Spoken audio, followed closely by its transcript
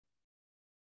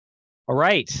All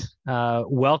right.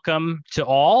 Welcome to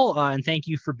all, and thank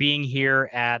you for being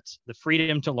here at the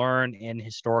Freedom to Learn in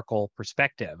Historical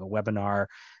Perspective, a webinar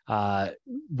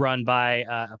run by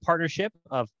a partnership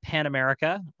of PEN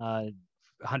America, a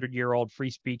 100-year-old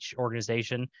free speech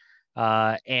organization,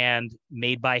 and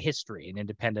Made by History, an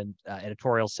independent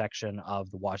editorial section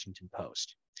of the Washington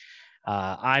Post.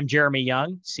 I'm Jeremy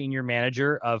Young, Senior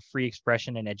Manager of Free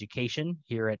Expression and Education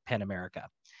here at PEN America.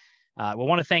 We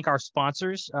want to thank our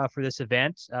sponsors for this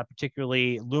event,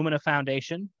 particularly Lumina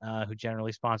Foundation, who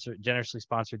generously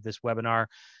sponsored this webinar,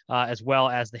 as well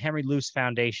as the Henry Luce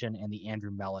Foundation and the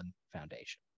Andrew Mellon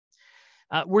Foundation.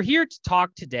 We're here to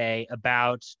talk today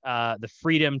about the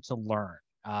freedom to learn,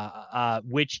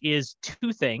 which is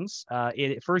two things.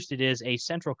 First, it is a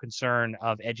central concern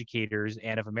of educators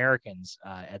and of Americans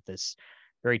at this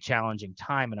very challenging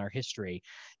time in our history.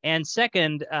 And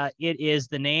second, it is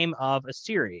the name of a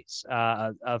series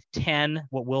of 10,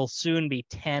 what will soon be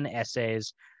 10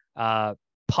 essays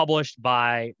published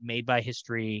by Made by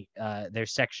History, their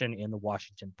section in the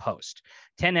Washington Post.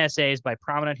 10 essays by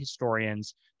prominent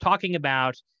historians talking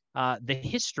about the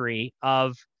history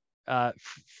of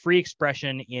free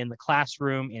expression in the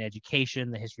classroom, in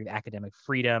education, the history of academic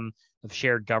freedom, of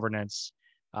shared governance,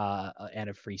 and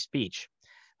of free speech.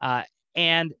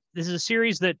 And this is a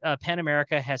series that PEN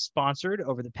America has sponsored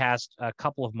over the past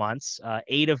couple of months.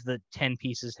 8 of the 10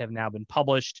 pieces have now been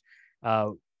published.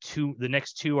 The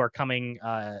next 2 are coming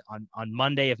on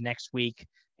Monday of next week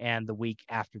and the week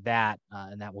after that,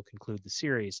 and that will conclude the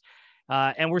series.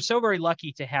 And we're so very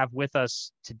lucky to have with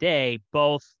us today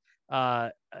both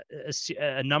a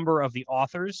number of the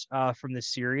authors from this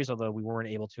series, although we weren't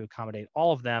able to accommodate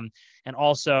all of them, and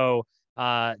also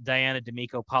Diana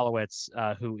D'Amico-Polowitz,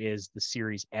 who is the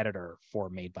series editor for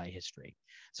Made by History.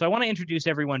 So I want to introduce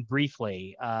everyone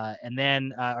briefly, and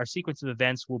then our sequence of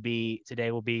events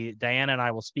today will be Diana and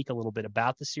I will speak a little bit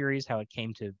about the series, how it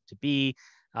came to be,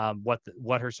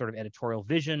 what her sort of editorial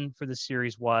vision for the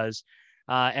series was.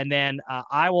 And then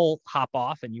I will hop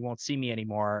off and you won't see me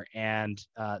anymore. And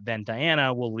then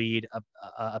Diana will lead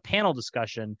a panel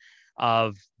discussion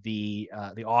of the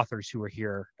authors who are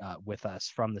here with us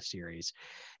from the series.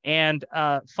 And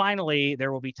finally,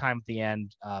 there will be time at the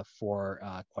end for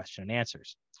question and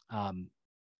answers.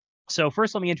 So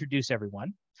first, let me introduce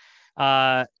everyone.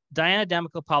 Diana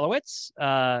D'Amico-Polowitz,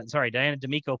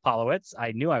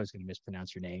 I knew I was going to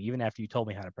mispronounce your name, even after you told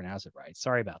me how to pronounce it right.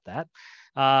 Sorry about that.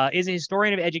 Is a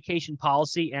historian of education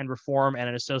policy and reform and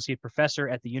an associate professor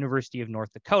at the University of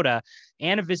North Dakota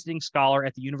and a visiting scholar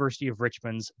at the University of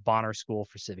Richmond's Bonner School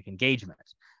for Civic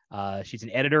Engagement. She's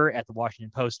an editor at the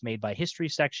Washington Post Made by History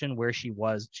section, where she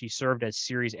served as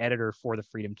series editor for the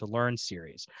Freedom to Learn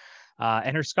series.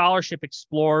 And her scholarship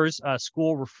explores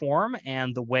school reform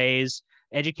and the ways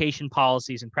education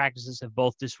policies and practices have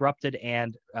both disrupted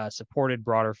and supported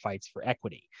broader fights for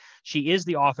equity. She is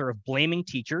the author of Blaming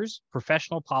Teachers,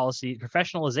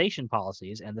 Professionalization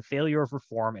Policies, and the Failure of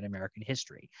Reform in American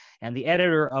History, and the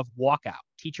editor of Walkout,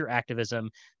 Teacher Activism,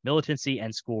 Militancy,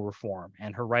 and School Reform.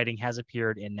 And her writing has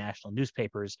appeared in national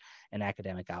newspapers and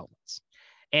academic outlets.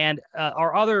 And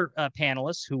our other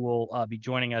panelists who will be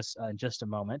joining us in just a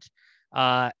moment.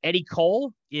 Eddie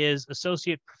Cole is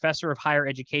Associate Professor of Higher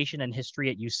Education and History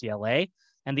at UCLA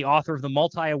and the author of the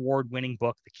multi-award winning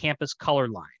book, The Campus Color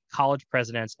Line, College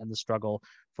Presidents and the Struggle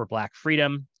for Black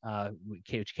Freedom,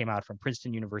 which came out from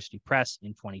Princeton University Press in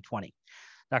 2020.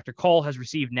 Dr. Cole has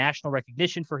received national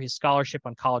recognition for his scholarship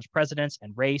on college presidents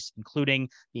and race, including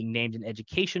being named in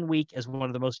Education Week as one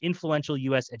of the most influential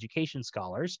U.S. education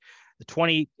scholars, the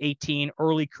 2018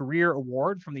 Early Career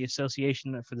Award from the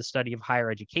Association for the Study of Higher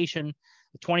Education,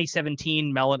 the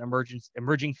 2017 Mellon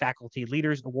Emerging Faculty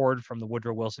Leaders Award from the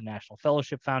Woodrow Wilson National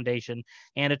Fellowship Foundation,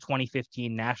 and a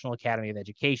 2015 National Academy of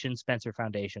Education Spencer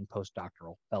Foundation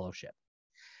Postdoctoral Fellowship.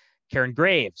 Karen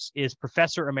Graves is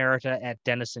Professor Emerita at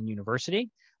Denison University,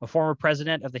 a former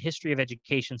president of the History of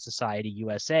Education Society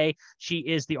USA. She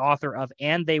is the author of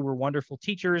And They Were Wonderful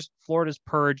Teachers, Florida's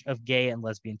Purge of Gay and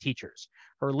Lesbian Teachers.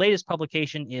 Her latest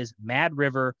publication is Mad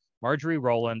River, Marjorie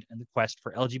Rowland and the Quest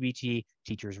for LGBT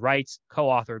Teachers' Rights,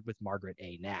 co-authored with Margaret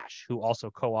A. Nash, who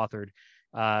also co-authored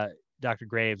Dr.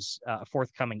 Graves'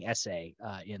 forthcoming essay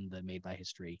in the Made by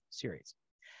History series.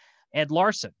 Ed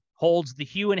Larson holds the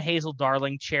Hugh and Hazel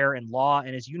Darling Chair in Law,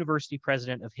 and is University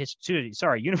President of History.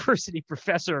 Sorry, University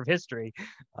Professor of History.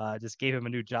 Just gave him a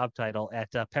new job title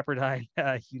at Pepperdine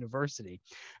University.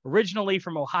 Originally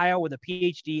from Ohio with a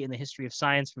PhD in the history of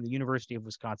science from the University of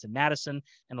Wisconsin-Madison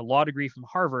and a law degree from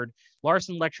Harvard,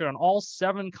 Larson lectured on all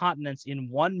 7 continents in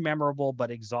one memorable but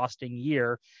exhausting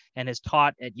year, and has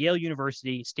taught at Yale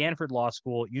University, Stanford Law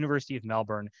School, University of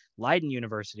Melbourne, Leiden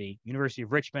University, University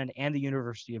of Richmond, and the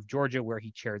University of Georgia, where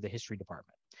he chaired the history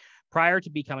department. Prior to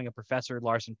becoming a professor,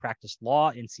 Larson practiced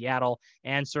law in Seattle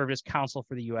and served as counsel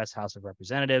for the U.S. House of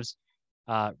Representatives.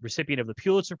 Recipient of the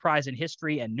Pulitzer Prize in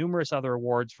History and numerous other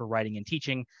awards for writing and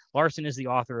teaching, Larson is the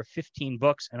author of 15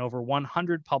 books and over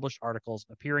 100 published articles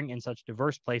appearing in such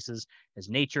diverse places as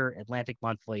Nature, Atlantic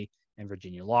Monthly, and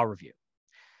Virginia Law Review.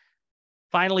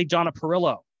 Finally, Donna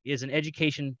Perillo is an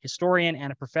education historian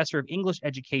and a professor of English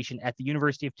education at the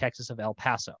University of Texas of El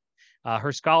Paso.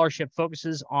 Her scholarship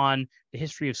focuses on the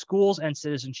history of schools and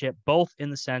citizenship, both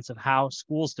in the sense of how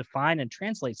schools define and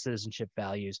translate citizenship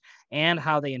values and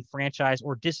how they enfranchise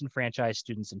or disenfranchise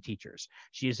students and teachers.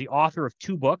 She is the author of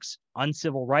 2 books,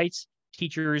 Uncivil Rights,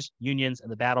 Teachers, Unions,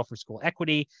 and the Battle for School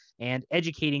Equity, and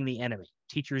Educating the Enemy,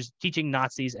 Teaching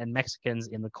Nazis and Mexicans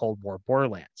in the Cold War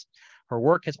Borderlands. Her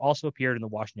work has also appeared in the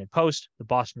Washington Post, the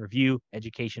Boston Review,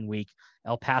 Education Week,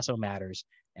 El Paso Matters,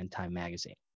 and Time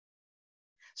Magazine.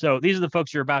 So these are the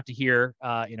folks you're about to hear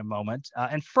in a moment.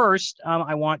 And first,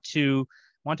 I want to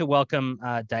welcome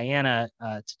Diana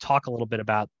to talk a little bit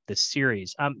about this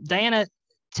series. Diana,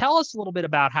 tell us a little bit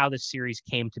about how this series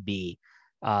came to be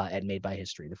at Made by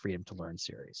History, the Freedom to Learn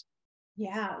series.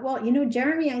 Yeah, well, you know,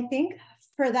 Jeremy, I think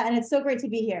for that, and it's so great to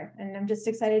be here, and I'm just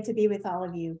excited to be with all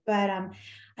of you. But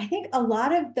I think a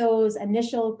lot of those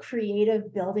initial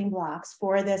creative building blocks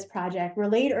for this project were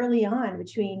laid early on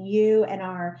between you and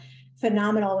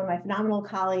one of my phenomenal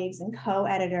colleagues and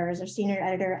co-editors or senior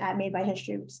editor at Made by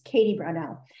History, which is Katie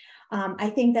Brownell. I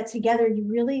think that together you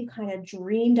really kind of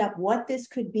dreamed up what this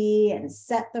could be and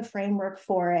set the framework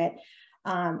for it.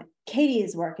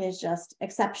 Katie's work is just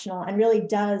exceptional and really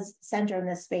does center in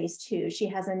this space too. She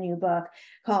has a new book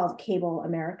called Cable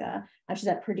America. She's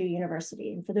at Purdue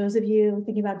University. And for those of you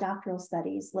thinking about doctoral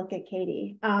studies, look at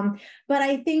Katie. But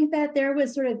I think that there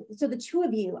was so the two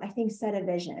of you, I think, set a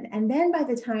vision. And then by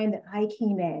the time that I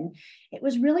came in, it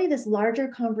was really this larger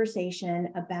conversation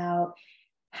about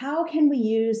how can we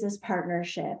use this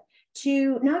partnership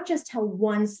to not just tell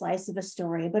one slice of a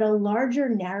story, but a larger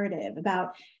narrative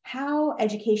about how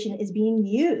education is being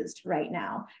used right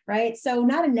now, right? So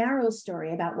not a narrow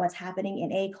story about what's happening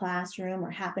in a classroom or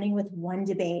happening with one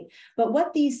debate, but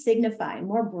what these signify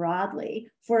more broadly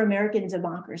for American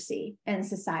democracy and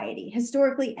society,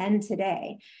 historically and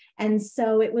today. And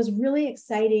so it was really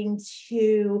exciting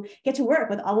to get to work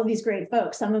with all of these great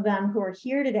folks, some of them who are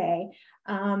here today,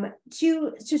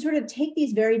 to sort of take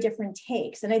these very different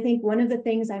takes. And I think one of the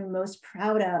things I'm most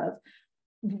proud of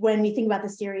when we think about the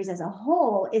series as a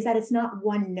whole is that it's not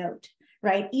one note,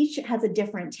 right? Each has a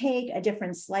different take, a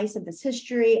different slice of this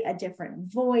history, a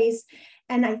different voice.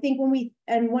 And I think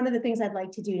one of the things I'd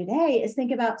like to do today is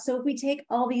think about, so if we take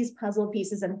all these puzzle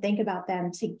pieces and think about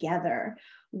them together,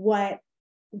 what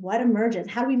emerges?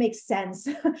 How do we make sense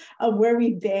of where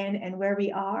we've been and where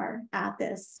we are at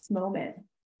this moment?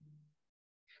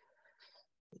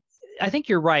 I think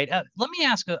you're right. Let me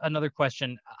ask another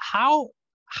question. How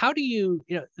do you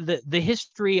the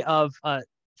history of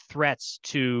threats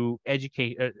to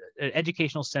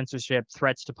educational censorship,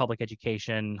 threats to public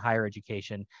education, higher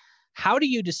education? How do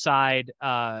you decide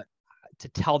to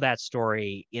tell that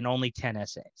story in only 10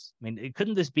 essays? I mean,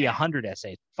 couldn't this be 100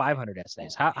 essays, 500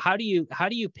 essays? How do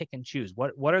you pick and choose?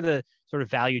 What are the sort of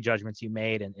value judgments you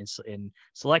made in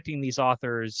selecting these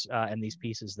authors and these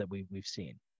pieces that we've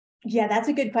seen? Yeah, that's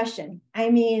a good question.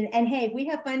 I mean, and hey, if we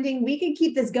have funding, we can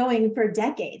keep this going for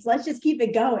decades. Let's just keep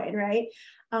it going, right?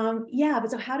 Yeah,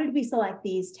 but so how did we select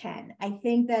these 10? I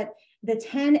think that the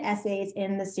 10 essays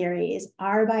in the series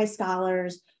are by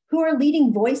scholars who are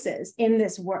leading voices in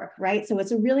this work, right? So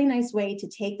it's a really nice way to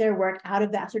take their work out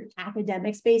of that sort of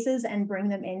academic spaces and bring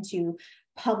them into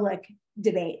public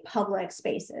debate, public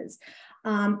spaces.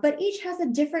 But each has a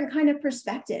different kind of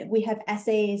perspective. We have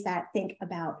essays that think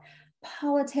about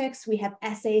politics, we have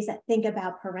essays that think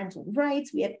about parental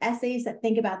rights, we have essays that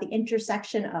think about the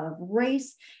intersection of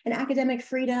race and academic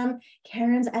freedom.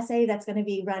 Karen's essay that's going to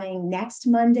be running next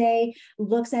Monday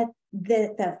looks at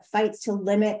the fights to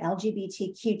limit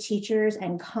LGBTQ teachers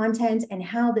and content and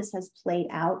how this has played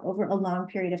out over a long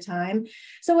period of time.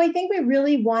 So I think we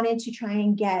really wanted to try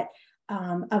and get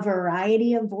a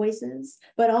variety of voices,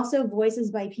 but also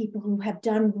voices by people who have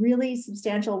done really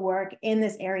substantial work in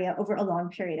this area over a long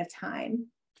period of time.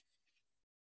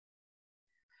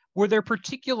 Were there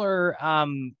particular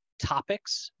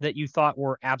topics that you thought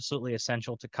were absolutely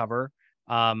essential to cover?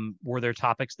 Were there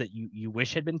topics that you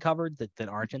wish had been covered that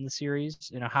aren't in the series?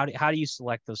 You know, how do you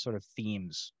select those sort of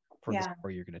themes for the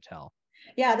story you're going to tell?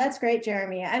 Yeah, that's great,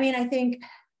 Jeremy. I mean, I think,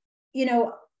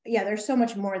 yeah, there's so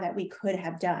much more that we could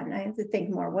have done. I have to think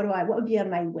more. What would be on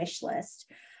my wish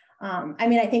list? I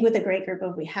mean, I think with the great group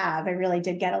of we have, I really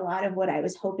did get a lot of what I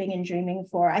was hoping and dreaming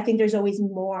for. I think there's always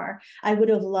more. I would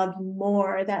have loved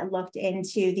more that looked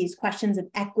into these questions of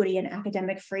equity and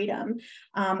academic freedom.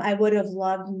 I would have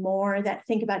loved more that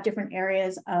think about different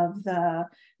areas of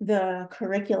the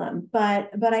curriculum.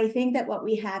 But I think that what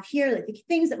we have here, like the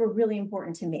things that were really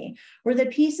important to me, were the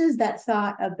pieces that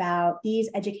thought about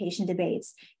these education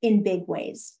debates in big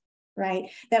ways.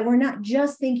 Right? That we're not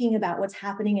just thinking about what's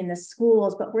happening in the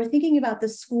schools, but we're thinking about the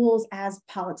schools as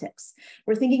politics.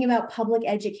 We're thinking about public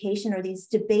education or these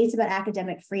debates about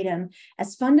academic freedom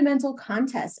as fundamental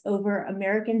contests over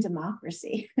American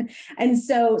democracy. And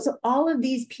so all of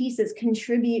these pieces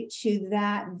contribute to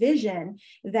that vision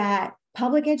that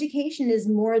public education is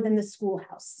more than the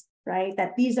schoolhouse. Right?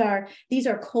 That these are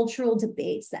cultural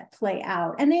debates that play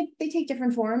out, and they take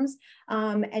different forms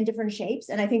and different shapes.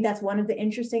 And I think that's one of the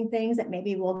interesting things that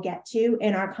maybe we'll get to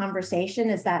in our conversation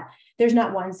is that there's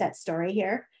not one set story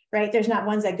here, right? There's not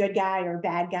one's a good guy or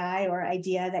bad guy or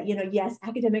idea that, yes,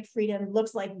 academic freedom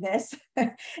looks like this,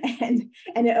 and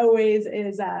it always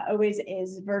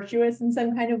is virtuous in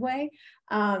some kind of way.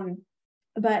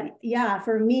 But yeah,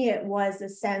 for me, it was a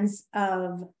sense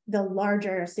of the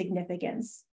larger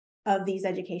significance of these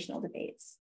educational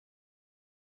debates.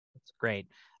 That's great.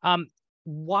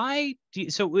 Why do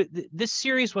you, so this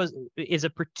series is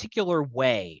a particular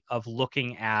way of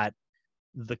looking at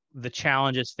the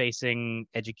challenges facing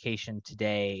education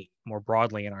today more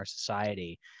broadly in our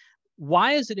society.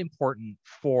 Why is it important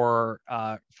for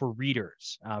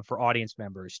readers, for audience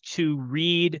members, to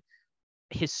read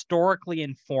historically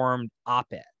informed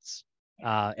op-eds,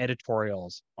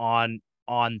 editorials on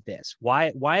this?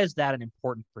 Why is that an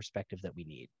important perspective that we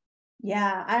need?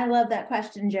 Yeah, I love that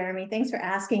question, Jeremy. Thanks for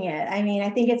asking it. I mean, I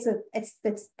think it's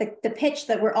the pitch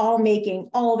that we're all making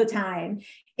all the time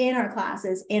in our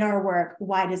classes, in our work.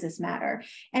 Why does this matter?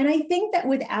 And I think that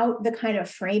without the kind of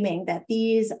framing that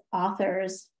these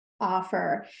authors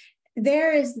offer,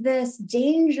 there is this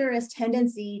dangerous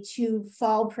tendency to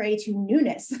fall prey to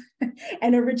newness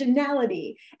and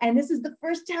originality. And this is the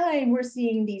first time we're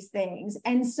seeing these things.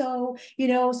 And so,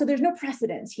 so there's no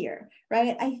precedence here,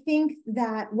 right? I think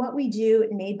that what we do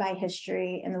in Made by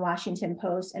History in the Washington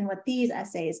Post, and what these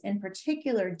essays in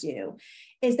particular do,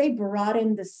 is they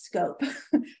broaden the scope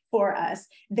for us.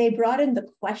 They broaden the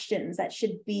questions that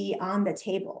should be on the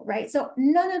table, right? So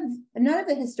none of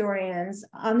the historians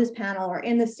on this panel or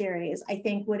in the series, I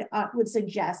think, would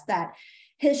suggest that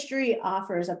history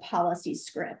offers a policy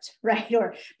script, right?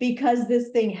 Or because this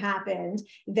thing happened,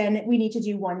 then we need to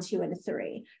do 1, 2, and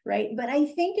 3, right? But I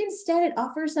think instead it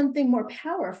offers something more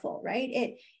powerful,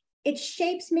 right? It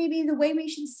shapes maybe the way we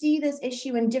should see this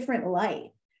issue in different light,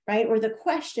 right? Or the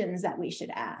questions that we should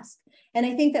ask. And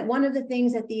I think that one of the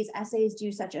things that these essays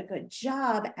do such a good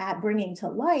job at bringing to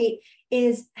light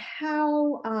is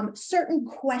how certain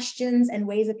questions and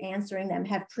ways of answering them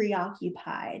have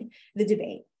preoccupied the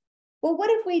debate. Well,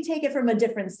 what if we take it from a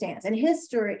different stance? And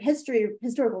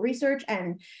historical research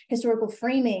and historical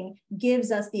framing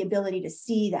gives us the ability to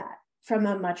see that from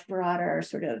a much broader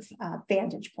sort of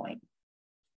vantage point.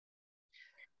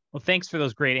 Well, thanks for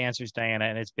those great answers, Diana,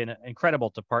 and it's been incredible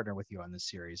to partner with you on this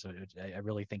series. I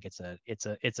really think it's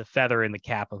a feather in the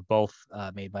cap of both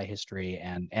Made by History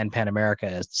and PEN America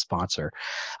as the sponsor.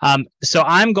 So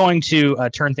I'm going to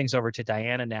turn things over to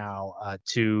Diana now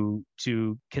to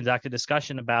conduct a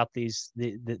discussion about the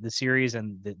series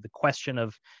and the question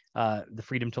of the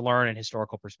freedom to learn and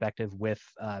historical perspective with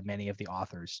many of the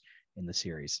authors in the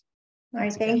series. All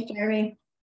right, thanks, Jeremy.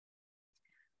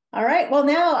 All right, well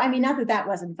now, I mean, not that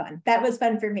wasn't fun. That was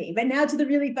fun for me, but now to the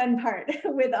really fun part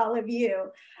with all of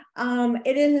you.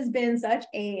 It has been such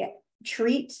a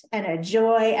treat and a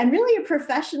joy and really a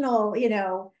professional,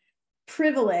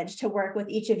 privilege to work with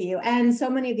each of you and so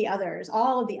many of the others,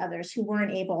 all of the others who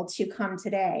weren't able to come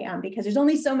today because there's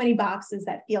only so many boxes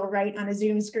that feel right on a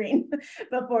Zoom screen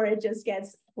before it just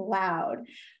gets loud.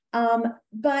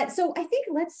 But so I think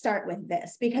let's start with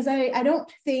this because I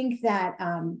don't think that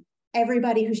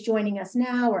everybody who's joining us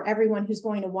now or everyone who's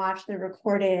going to watch the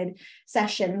recorded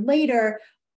session later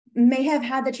may have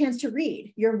had the chance to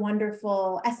read your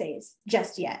wonderful essays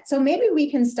just yet. So maybe we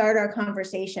can start our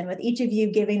conversation with each of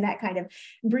you giving that kind of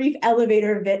brief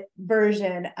elevator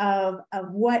version of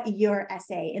what your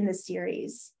essay in the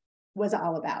series was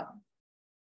all about.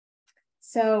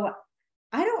 So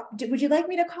would you like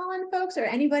me to call on folks, or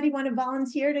anybody want to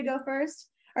volunteer to go first?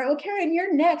 All right, well, Karen,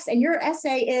 you're next, and your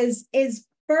essay is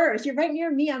first. You're right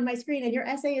near me on my screen, and your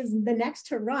essay is the next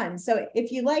to run. So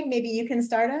if you like, maybe you can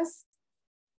start us.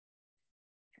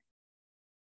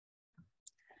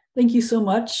 Thank you so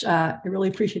much. I really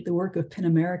appreciate the work of PEN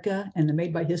America and the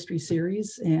Made by History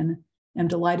series, and I'm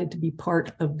delighted to be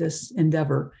part of this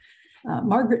endeavor.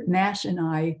 Margaret Nash and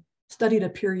I studied a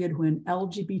period when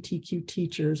LGBTQ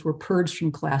teachers were purged from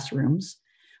classrooms.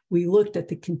 We looked at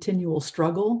the continual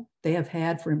struggle they have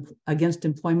had against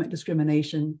employment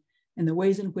discrimination and the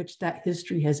ways in which that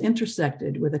history has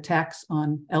intersected with attacks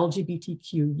on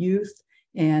LGBTQ youth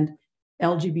and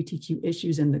LGBTQ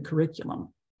issues in the curriculum.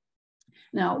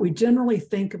 Now, we generally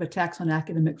think of attacks on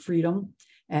academic freedom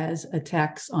as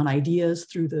attacks on ideas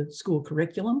through the school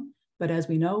curriculum, but as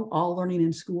we know, all learning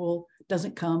in school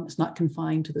it's not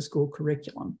confined to the school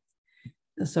curriculum.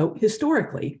 So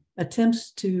historically,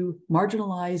 attempts to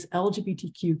marginalize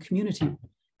LGBTQ community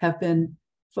have been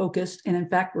focused, and in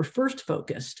fact, were first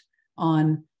focused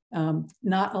on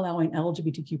not allowing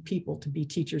LGBTQ people to be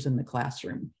teachers in the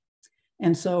classroom.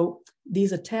 And so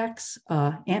these attacks,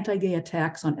 anti-gay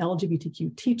attacks on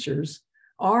LGBTQ teachers,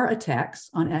 are attacks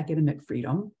on academic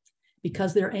freedom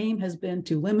because their aim has been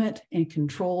to limit and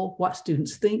control what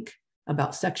students think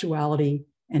about sexuality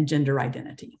and gender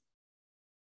identity.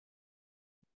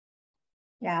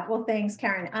 Yeah, well, thanks,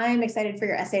 Karen. I'm excited for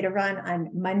your essay to run on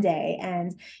Monday.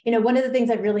 And, one of the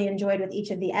things I really enjoyed with each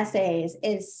of the essays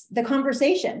is the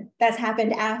conversation that's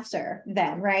happened after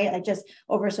them, right? Like just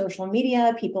over social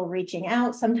media, people reaching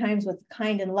out, sometimes with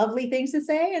kind and lovely things to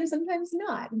say, and sometimes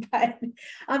not. But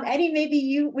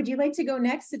Eddie, would you like to go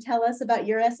next to tell us about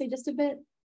your essay just a bit?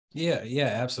 Yeah,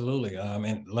 absolutely.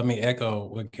 And let me echo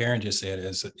what Karen just said.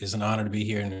 It's an honor to be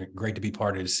here and great to be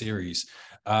part of the series.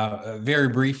 A very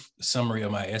brief summary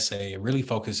of my essay. It really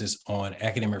focuses on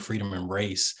academic freedom and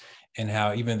race, and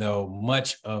how even though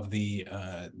much of the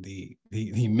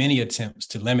many attempts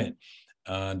to limit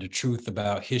the truth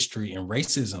about history and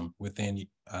racism within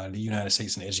the United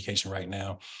States in education right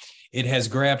now, it has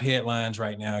grabbed headlines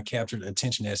right now, captured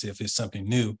attention as if it's something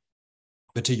new.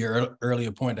 But to your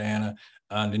earlier point, Diana,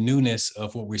 the newness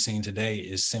of what we're seeing today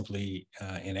is simply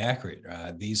inaccurate.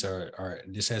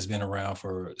 This has been around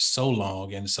for so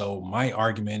long. And so my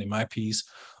argument in my piece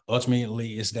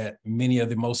ultimately is that many of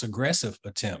the most aggressive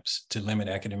attempts to limit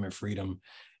academic freedom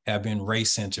have been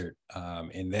race-centered.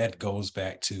 And that goes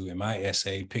back to, in my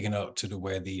essay, picking up to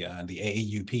where the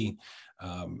AAUP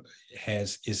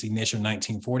has its initial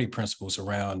 1940 principles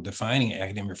around defining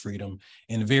academic freedom.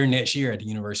 And the very next year at the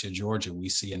University of Georgia, we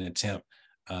see an attempt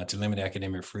to limit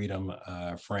academic freedom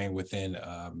framed within,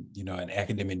 an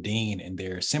academic dean and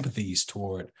their sympathies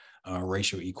toward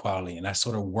racial equality. And I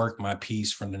sort of worked my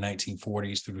piece from the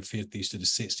 1940s through the 50s to the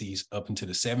 60s up into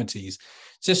the 70s,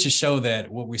 just to show that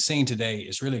what we're seeing today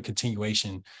is really a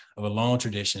continuation of a long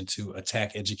tradition to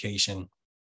attack education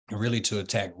and really to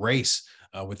attack race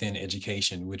within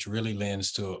education, which really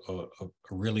lends to a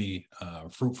really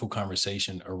fruitful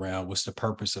conversation around what's the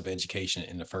purpose of education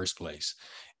in the first place,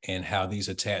 and how these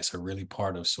attacks are really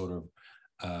part of sort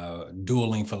of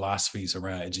dueling philosophies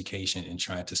around education and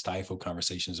trying to stifle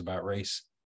conversations about race.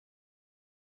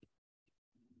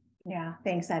 Yeah,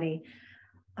 thanks, Eddie.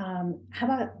 How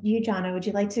about you, Jonna? Would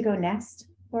you like to go next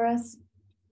for us?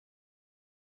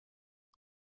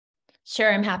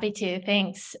 Sure, I'm happy to.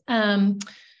 Thanks.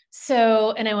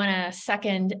 And I want to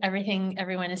second everything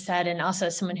everyone has said, and also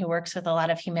as someone who works with a lot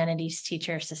of humanities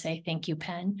teachers, to say thank you,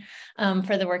 PEN,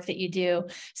 for the work that you do.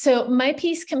 So my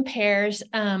piece compares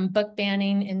book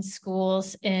banning in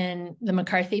schools in the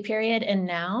McCarthy period and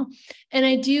now. And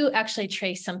I do actually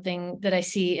trace something that I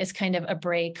see as kind of a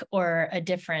break or a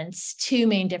difference, two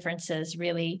main differences,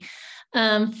 really.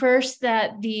 First,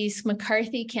 that these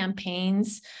McCarthy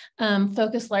campaigns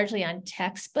focus largely on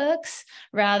textbooks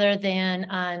rather than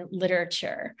on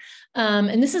literature.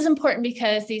 And this is important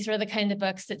because these were the kind of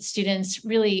books that students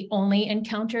really only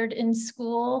encountered in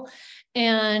school.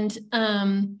 And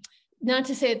not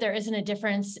to say that there isn't a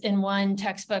difference in one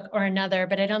textbook or another,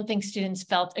 but I don't think students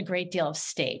felt a great deal of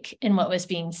stake in what was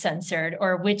being censored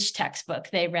or which textbook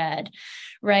they read,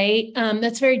 right?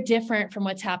 That's very different from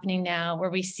what's happening now,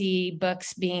 where we see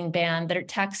books being banned that are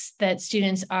texts that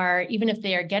students are, even if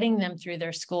they are getting them through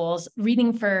their schools,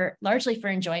 reading largely for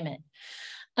enjoyment.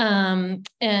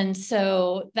 And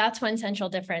so that's one central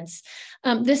difference.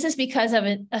 This is because of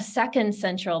a second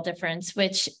central difference,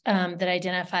 which that I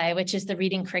identify, which is the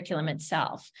reading curriculum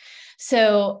itself.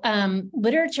 So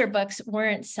literature books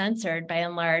weren't censored by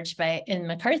and large in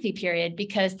McCarthy period,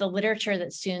 because the literature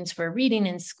that students were reading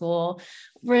in school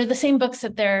were the same books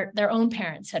that their own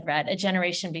parents had read a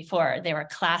generation before. They were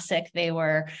classic, they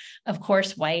were, of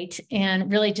course, white,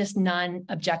 and really just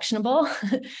non-objectionable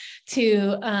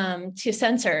to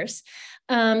censors.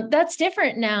 That's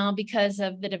different now because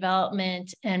of the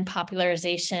development and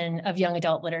popularization of young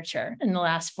adult literature in the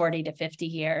last 40 to 50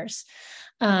 years.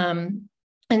 And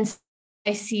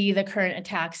I see the current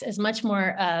attacks as much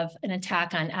more of an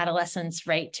attack on adolescents'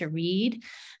 right to read,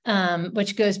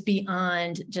 which goes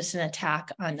beyond just an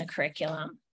attack on the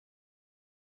curriculum.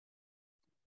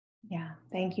 Yeah,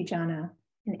 thank you, Jonna.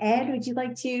 And Ed, would you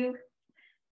like to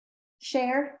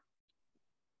share?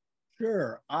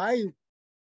 Sure. I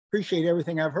appreciate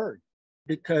everything I've heard,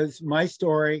 because my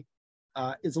story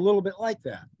is a little bit like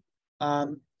that.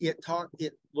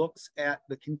 It looks at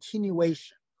the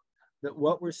continuation, that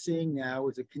what we're seeing now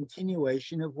is a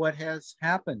continuation of what has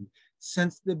happened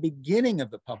since the beginning of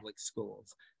the public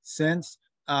schools, since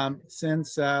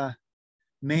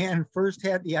man first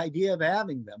had the idea of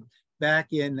having them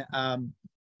back in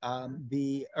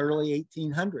the early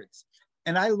 1800s.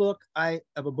 And I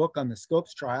have a book on the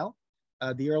Scopes trial,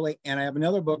 and I have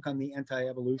another book on the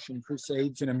anti-evolution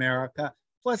crusades in America.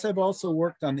 Plus, I've also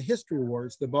worked on the history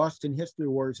wars, the Boston history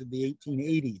wars of the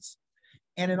 1880s.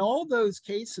 And in all those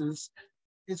cases,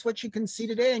 it's what you can see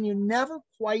today, and you never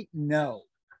quite know.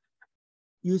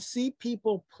 You see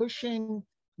people pushing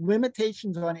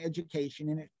limitations on education,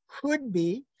 and it could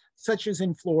be, such as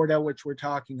in Florida, which we're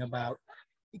talking about.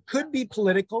 It could be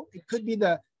political. It could be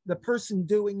the person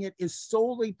doing it is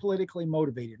solely politically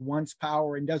motivated, wants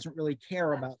power, and doesn't really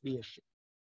care about the issue.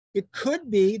 It could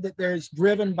be that there's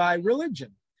driven by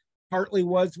religion, partly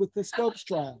was with the Scopes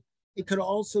trial. It could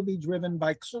also be driven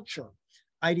by culture,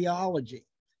 ideology.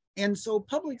 And so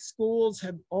public schools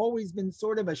have always been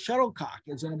sort of a shuttlecock,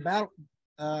 as in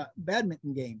a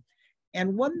badminton game.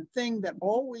 And one thing that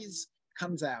always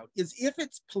comes out is if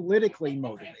it's politically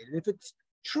motivated, if it's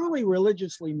truly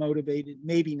religiously motivated,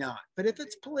 maybe not. But if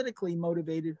it's politically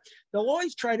motivated, they'll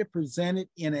always try to present it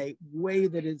in a way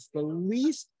that is the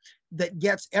least, that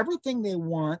gets everything they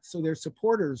want, so their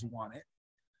supporters want it,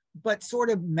 but sort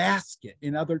of mask it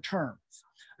in other terms.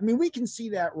 I mean, we can see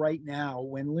that right now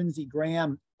when Lindsey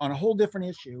Graham, on a whole different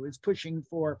issue, is pushing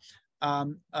for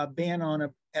a ban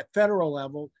on at federal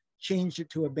level, changed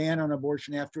it to a ban on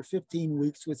abortion after 15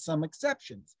 weeks with some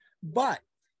exceptions. But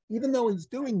even though he's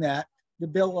doing that, the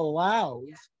bill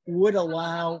would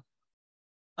allow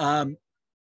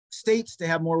states to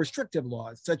have more restrictive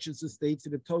laws, such as the states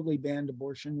that have totally banned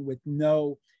abortion with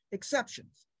no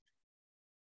exceptions.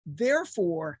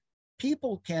 Therefore,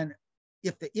 people can,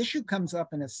 if the issue comes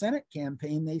up in a Senate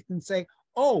campaign, they can say,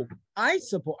 oh, I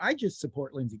just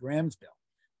support Lindsey Graham's bill,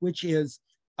 which is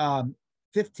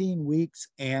 15 weeks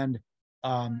and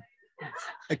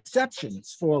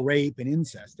exceptions for rape and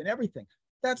incest and everything.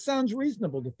 That sounds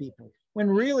reasonable to people, when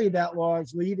really that law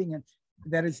is leaving, and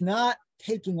that is not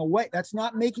taking away, that's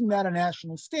not making that a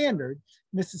national standard.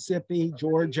 Mississippi,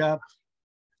 Georgia,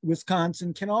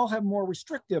 Wisconsin can all have more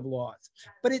restrictive laws,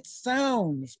 but it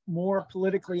sounds more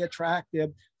politically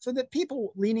attractive, so that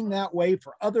people leaning that way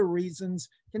for other reasons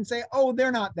can say, oh,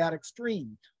 they're not that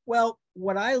extreme. Well,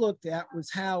 what I looked at was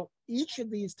how each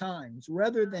of these times,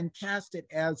 rather than cast it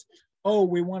as, oh,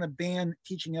 we want to ban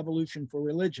teaching evolution for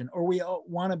religion, or we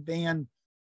want to ban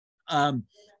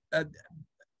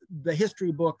the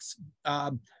history books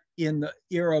in the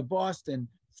era of Boston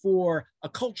for a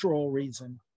cultural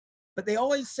reason. But they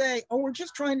always say, oh, we're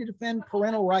just trying to defend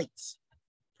parental rights.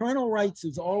 Parental rights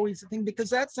is always a thing,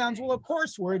 because that sounds, well, of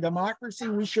course, we're a democracy,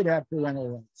 we should have parental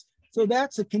rights. So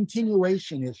that's a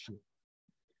continuation issue.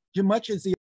 Much as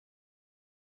the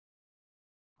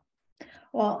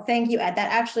Well, thank you, Ed.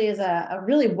 That actually is a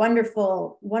really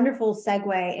wonderful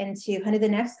segue into kind of the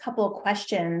next couple of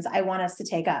questions I want us to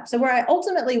take up. So where I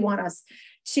ultimately want us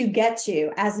to get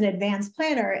to as an advanced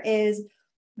planner is,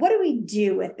 what do we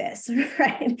do with this,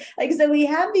 right? Like, so we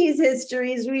have these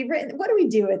histories we've written, what do we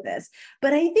do with this?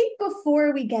 But I think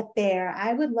before we get there,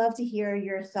 I would love to hear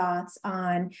your thoughts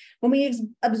on, when we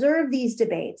observe these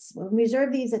debates, when we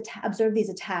observe these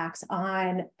attacks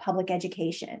on public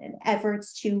education and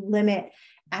efforts to limit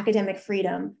academic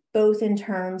freedom, both in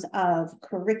terms of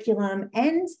curriculum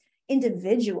and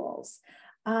individuals,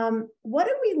 what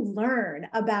do we learn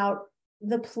about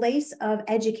the place of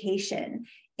education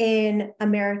in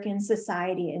American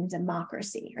society and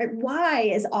democracy, right? Why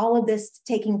is all of this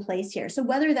taking place here? So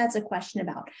whether that's a question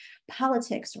about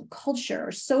politics or culture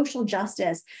or social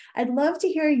justice, I'd love to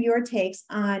hear your takes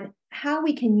on how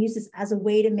we can use this as a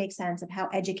way to make sense of how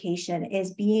education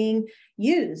is being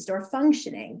used or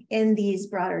functioning in these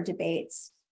broader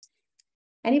debates.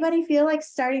 Anybody feel like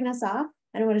starting us off?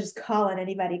 I don't want to just call on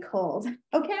anybody cold.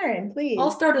 Oh, Karen, please.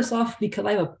 I'll start us off because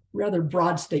I have a rather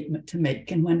broad statement to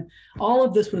make. And when all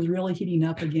of this was really heating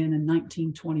up again in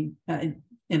 1920,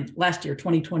 in last year,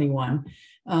 2021,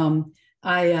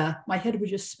 my head was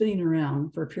just spinning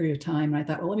around for a period of time. And I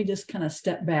thought, well, let me just kind of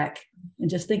step back and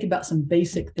just think about some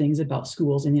basic things about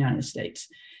schools in the United States.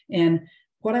 And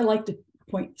what I like to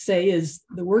say is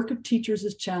the work of teachers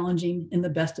is challenging in the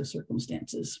best of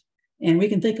circumstances. And we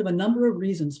can think of a number of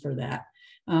reasons for that.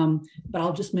 But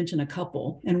I'll just mention a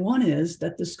couple. And one is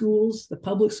that the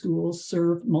public schools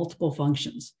serve multiple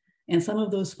functions. And some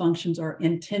of those functions are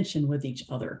in tension with each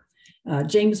other.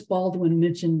 James Baldwin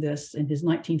mentioned this in his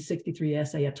 1963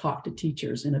 essay, A Talk to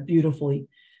Teachers, in a beautifully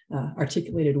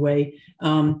articulated way.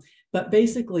 But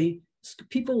basically,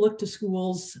 people look to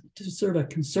schools to serve a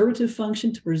conservative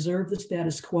function, to preserve the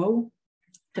status quo,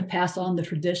 to pass on the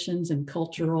traditions and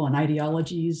cultural and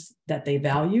ideologies that they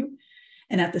value.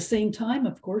 And at the same time,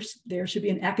 of course, there should be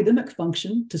an academic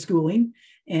function to schooling.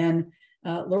 And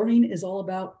learning is all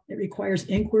about, it requires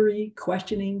inquiry,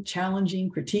 questioning, challenging,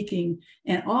 critiquing,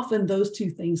 and often those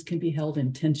two things can be held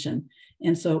in tension.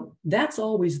 And so that's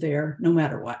always there, no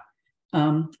matter what.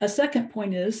 A second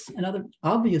point is another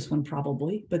obvious one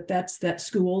probably, but that's that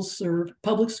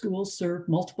public schools serve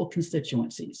multiple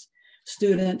constituencies,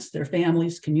 students, their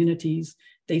families, communities.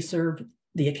 They serve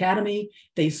the academy,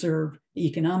 they serve the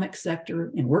economic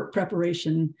sector in work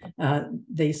preparation,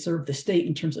 they serve the state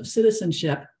in terms of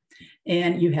citizenship,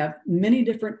 and you have many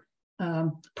different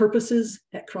purposes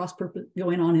at cross-purpose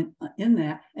going on in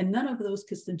that, and none of those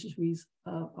constituencies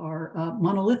are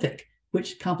monolithic,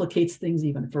 which complicates things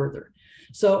even further.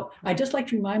 So I just like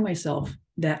to remind myself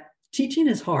that teaching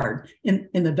is hard in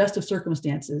the best of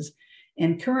circumstances,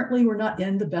 and currently we're not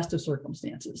in the best of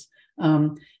circumstances.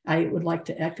 I would like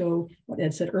to echo what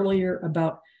Ed said earlier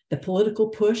about the political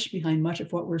push behind much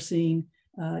of what we're seeing,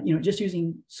 just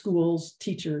using schools,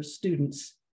 teachers,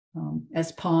 students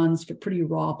as pawns for pretty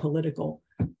raw political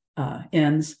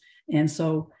ends. And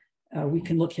so we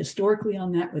can look historically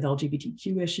on that with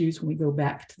LGBTQ issues when we go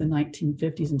back to the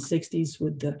 1950s and 60s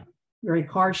with the very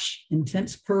harsh,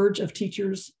 intense purge of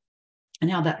teachers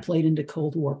and how that played into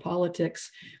Cold War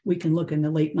politics. We can look in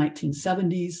the late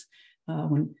 1970s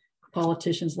when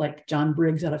politicians like John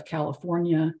Briggs out of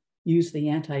California used the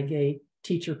anti-gay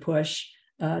teacher push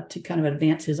to kind of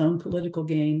advance his own political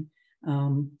gain.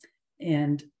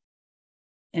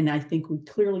 And I think we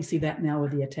clearly see that now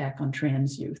with the attack on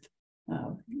trans youth.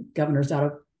 Governors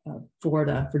out of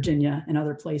Florida, Virginia, and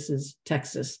other places,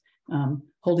 Texas,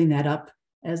 holding that up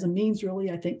as a means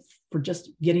really, I think, for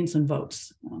just getting some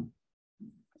votes.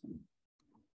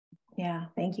 Yeah,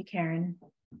 thank you, Karen.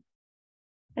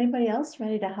 Anybody else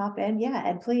ready to hop in? Yeah,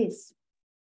 Ed, please.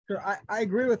 Sure, I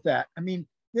agree with that. I mean,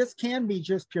 this can be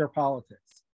just pure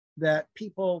politics, that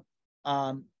people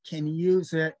can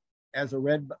use it as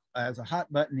a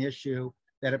hot button issue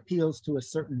that appeals to a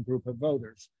certain group of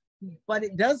voters. But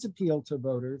it does appeal to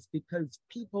voters because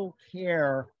people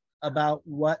care about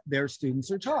what their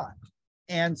students are taught.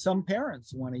 And some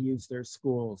parents want to use their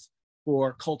schools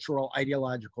for cultural,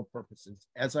 ideological purposes.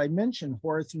 As I mentioned,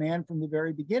 Horace Mann from the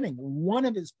very beginning, one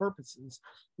of his purposes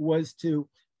was to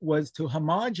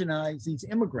homogenize these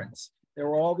immigrants. There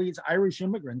were all these Irish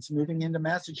immigrants moving into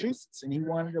Massachusetts, and he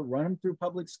wanted to run them through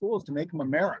public schools to make them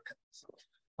Americans.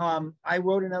 I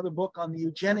wrote another book on the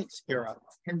eugenics era,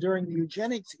 and during the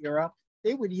eugenics era,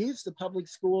 they would use the public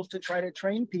schools to try to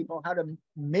train people how to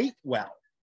mate well,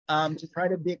 to try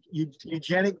to be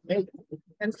eugenic mate.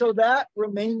 And so that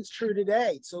remains true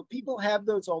today. So people have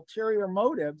those ulterior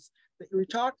motives that we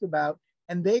talked about,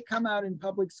 and they come out in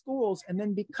public schools. And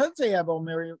then because they have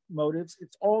ulterior motives,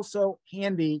 it's also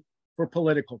handy for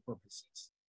political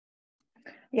purposes.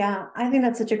 Yeah, I think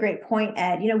that's such a great point,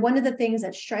 Ed. One of the things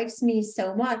that strikes me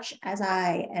so much as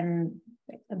I am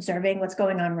observing what's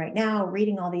going on right now,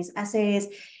 reading all these essays,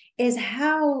 is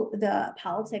how the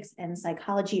politics and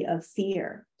psychology of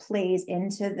fear plays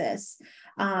into this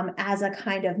as a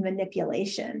kind of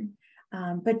manipulation.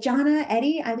 But Jonna,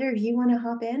 Eddie, either of you want to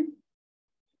hop in?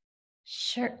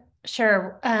 Sure.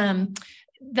 When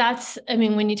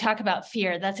you talk about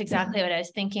fear, that's exactly what I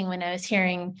was thinking when I was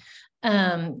hearing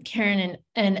Karen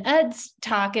and Ed's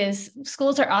talk is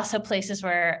schools are also places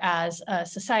where, as a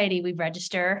society, we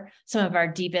register some of our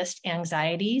deepest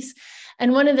anxieties.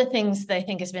 And one of the things that I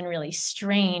think has been really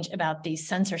strange about these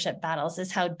censorship battles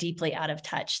is how deeply out of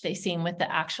touch they seem with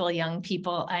the actual young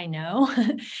people I know,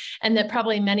 and that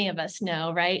probably many of us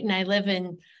know, right? And I live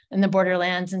in the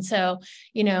borderlands. And so,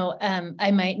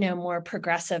 I might know more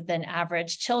progressive than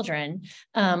average children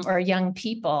or young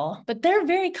people, but they're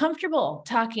very comfortable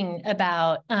talking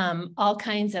about all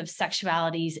kinds of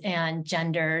sexualities and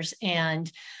genders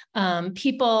and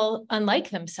people unlike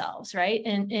themselves, right?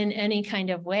 In any kind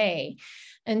of way.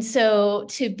 And so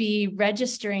to be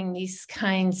registering these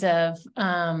kinds of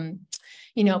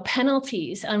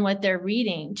penalties on what they're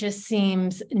reading just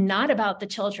seems not about the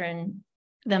children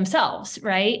themselves,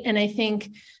 right? And I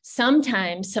think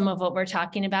sometimes some of what we're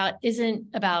talking about isn't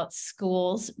about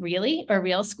schools really, or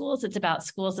real schools. It's about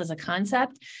schools as a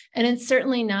concept. And it's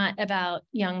certainly not about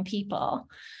young people.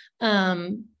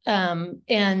 And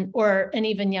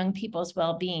even young people's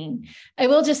well-being. I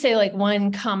will just say, like,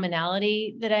 one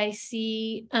commonality that I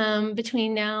see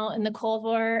between now and the Cold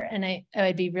War, and I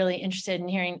would be really interested in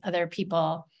hearing other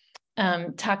people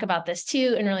talk about this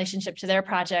too in relationship to their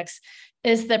projects,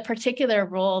 is the particular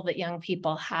role that young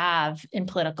people have in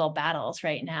political battles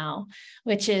right now,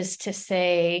 which is to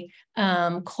say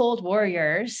cold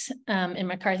warriors in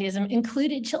McCarthyism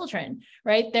included children,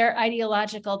 right? Their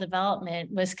ideological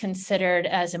development was considered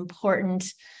as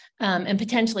important and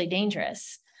potentially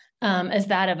dangerous as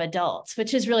that of adults,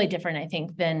 which is really different, I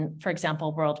think, than, for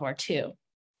example, World War II.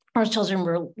 Our children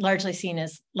were largely seen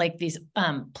as like these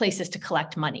places to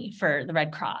collect money for the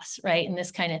Red Cross, right? And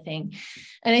this kind of thing.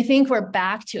 And I think we're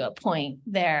back to a point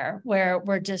there where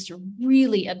we're just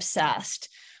really obsessed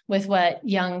with what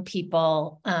young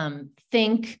people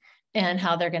think and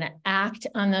how they're going to act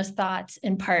on those thoughts,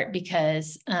 in part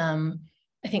because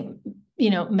I think,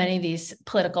 many of these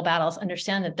political battles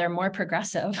understand that they're more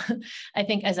progressive, I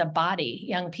think, as a body,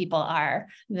 young people are,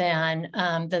 than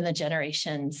the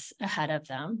generations ahead of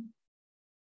them.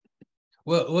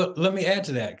 Well, let me add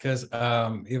to that, because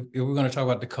if we're going to talk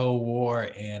about the Cold War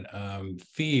and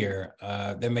fear,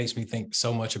 that makes me think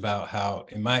so much about how,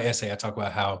 in my essay, I talk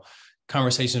about how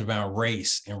conversations around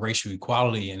race and racial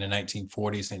equality in the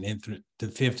 1940s and into the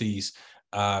 50s,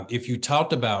 if you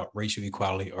talked about racial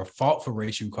equality or fought for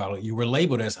racial equality, you were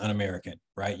labeled as un-American,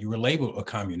 right? You were labeled a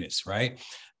communist, right?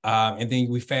 And then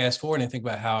we fast forward and think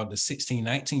about how the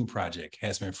 1619 Project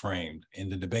has been framed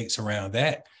and the debates around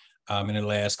that in the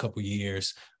last couple of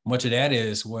years. Much of that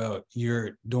is, well,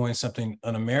 you're doing something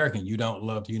un-American. You don't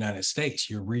love the United States.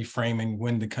 You're reframing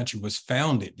when the country was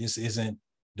founded. This isn't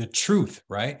the truth,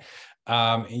 right?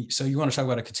 And so you want to talk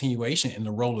about a continuation in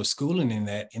the role of schooling in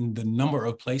that, in the number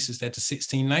of places that the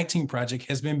 1619 Project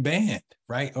has been banned,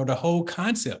 right? Or the whole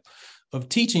concept of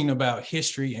teaching about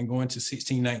history and going to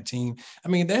 1619. I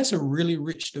mean, that's a really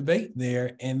rich debate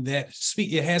there. And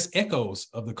it has echoes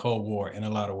of the Cold War in a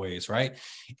lot of ways, right?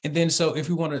 And then, so if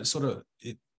we want to sort of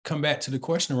come back to the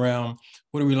question around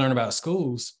what do we learn about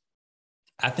schools,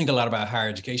 I think a lot about higher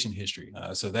education history.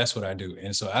 So that's what I do.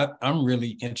 And so I'm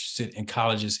really interested in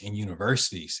colleges and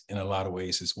universities in a lot of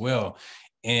ways as well.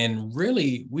 And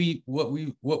really, what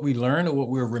we learn, or what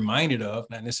we're reminded of,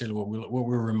 not necessarily what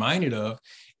we're reminded of,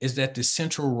 is that the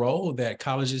central role that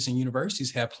colleges and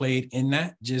universities have played in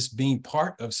not just being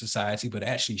part of society, but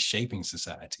actually shaping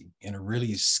society in a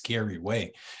really scary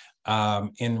way.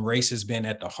 And race has been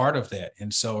at the heart of that.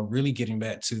 And so really getting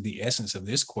back to the essence of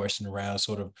this question around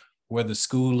sort of whether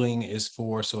schooling is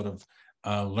for sort of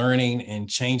learning and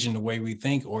changing the way we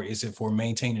think, or is it for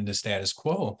maintaining the status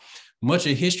quo? Much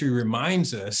of history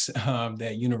reminds us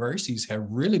that universities have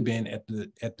really been at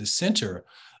the center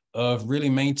of really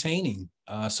maintaining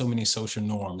so many social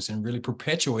norms and really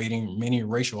perpetuating many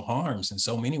racial harms in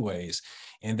so many ways.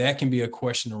 And that can be a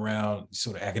question around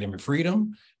sort of academic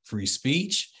freedom, free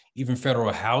speech, even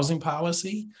federal housing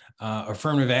policy,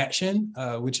 affirmative action,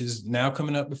 which is now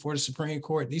coming up before the Supreme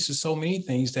Court. These are so many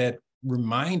things that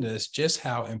remind us just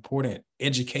how important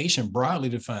education, broadly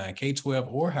defined,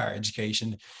 K-12 or higher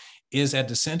education, is at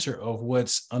the center of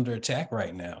what's under attack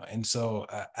right now. And so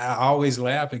I always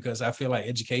laugh because I feel like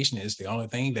education is the only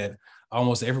thing that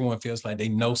almost everyone feels like they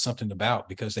know something about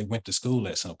because they went to school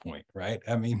at some point, right?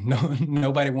 I mean,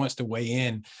 nobody wants to weigh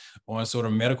in on sort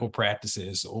of medical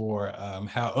practices or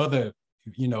how other,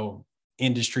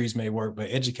 industries may work,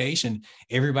 but education,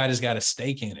 everybody's got a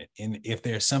stake in it. And if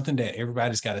there's something that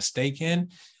everybody's got a stake in,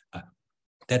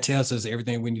 that tells us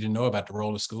everything we need to know about the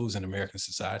role of schools in American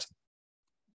society.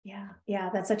 Yeah,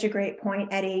 that's such a great point,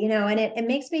 Eddie. And it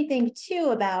makes me think too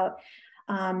about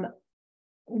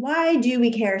why do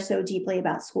we care so deeply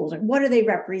about schools? Or what do they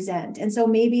represent? And so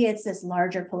maybe it's this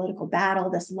larger political battle,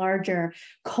 this larger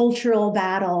cultural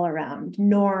battle around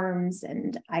norms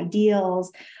and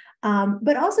ideals.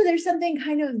 But also there's something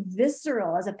kind of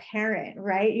visceral as a parent,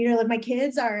 right? You know, like my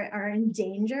kids are in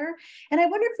danger. And I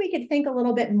wonder if we could think a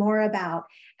little bit more about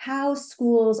how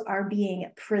schools are being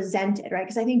presented, right?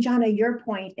 Because I think, Jana, your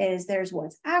point is there's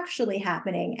what's actually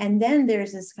happening. And then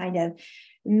there's this kind of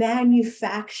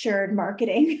manufactured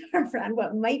marketing around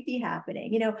what might be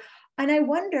happening, you know. And I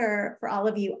wonder for all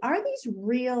of you, are these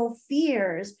real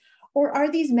fears? Or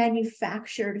are these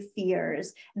manufactured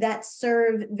fears that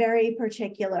serve very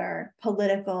particular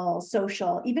political,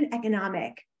 social, even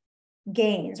economic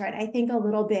gains, right? I think a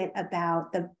little bit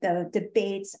about the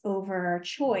debates over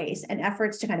choice and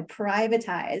efforts to kind of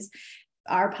privatize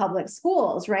our public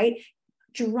schools, right?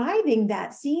 Driving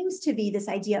that seems to be this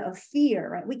idea of fear,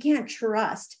 right? We can't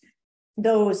trust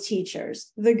those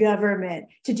teachers, the government,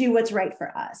 to do what's right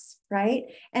for us, right?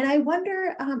 And I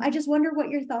wonder, I just wonder what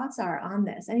your thoughts are on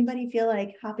this. Anybody feel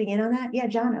like hopping in on that? Yeah,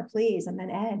 Jana, please, and then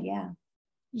Ed, yeah.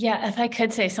 Yeah, if I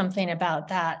could say something about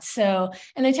that. So,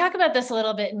 and I talk about this a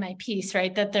little bit in my piece,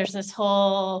 right? That there's this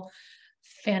whole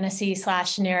fantasy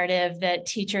 / narrative that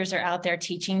teachers are out there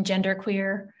teaching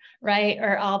genderqueer, right?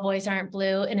 Or all boys aren't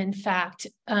blue. And in fact,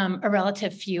 a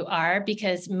relative few are,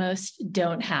 because most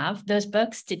don't have those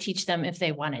books to teach them if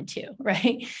they wanted to,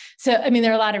 right? So, I mean,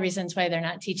 there are a lot of reasons why they're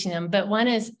not teaching them, but one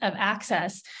is of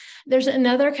access. There's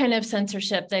another kind of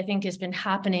censorship that I think has been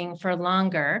happening for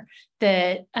longer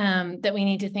that, that we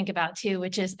need to think about too,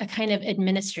 which is a kind of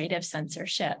administrative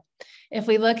censorship. If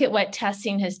we look at what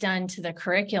testing has done to the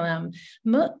curriculum,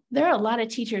 there are a lot of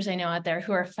teachers I know out there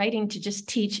who are fighting to just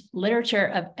teach literature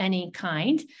of any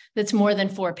kind that's more than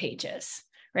 4 pages,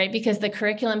 right? Because the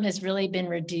curriculum has really been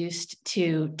reduced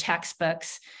to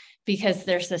textbooks, because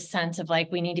there's this sense of like,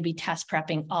 we need to be test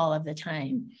prepping all of the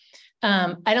time.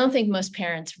 I don't think most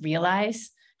parents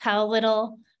realize how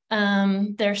little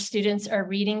their students are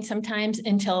reading sometimes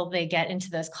until they get into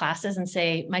those classes and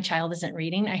say, my child isn't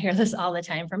reading. I hear this all the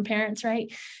time from parents,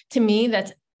 right? To me,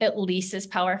 that's at least as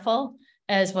powerful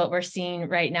as what we're seeing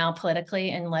right now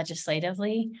politically and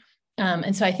legislatively.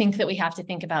 And so I think that we have to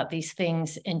think about these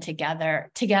things together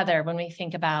when we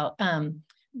think about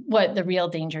what the real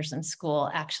dangers in school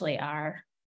actually are.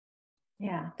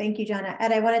 Yeah, thank you, Jana.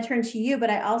 Ed, I want to turn to you, but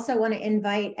I also want to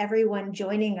invite everyone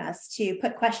joining us to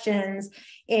put questions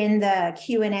in the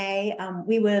Q&A.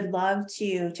 We would love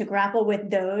to grapple with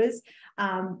those.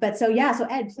 But so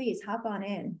Ed, please hop on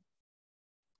in.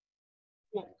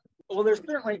 Well, there's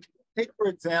certainly, take for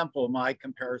example, my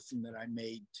comparison that I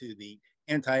made to the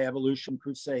anti-evolution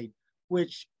crusade,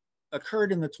 which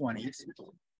occurred in the 20s,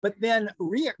 but then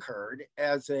reoccurred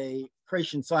as a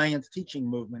creation science teaching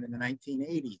movement in the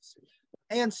 1980s.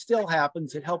 And still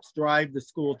happens. It helps drive the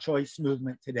school choice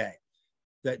movement today,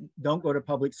 that don't go to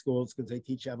public schools because they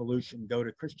teach evolution, go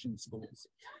to Christian schools.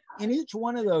 In each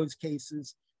one of those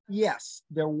cases, yes,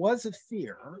 there was a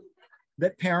fear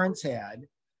that parents had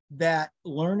that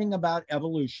learning about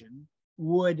evolution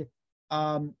would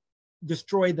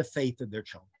destroy the faith of their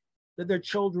children, that their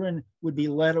children would be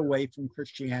led away from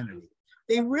Christianity.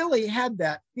 They really had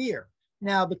that fear.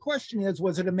 Now, the question is,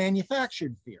 was it a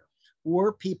manufactured fear?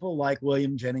 Were people like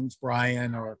William Jennings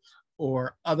Bryan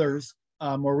or others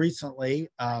more recently,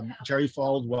 Jerry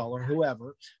Falwell or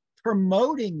whoever,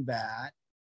 promoting that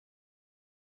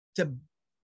to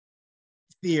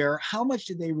fear? How much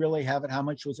did they really have it? How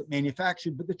much was it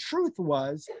manufactured? But the truth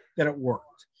was that it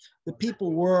worked. The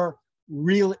people were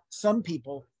really, some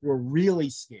people were really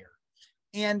scared.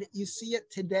 And you see it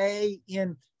today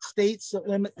in states that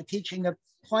limit the teaching of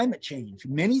climate change.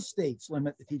 Many states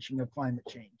limit the teaching of climate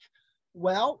change.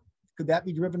 Well, could that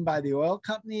be driven by the oil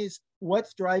companies?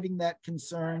 What's driving that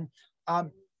concern?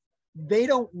 They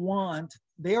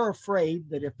are afraid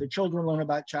that if their children learn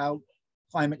about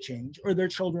climate change or their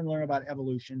children learn about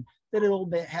evolution, that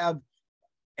it'll have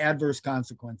adverse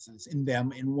consequences in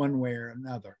them in one way or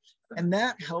another. And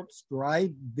that helps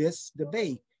drive this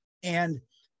debate. And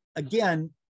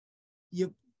again,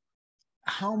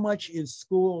 how much is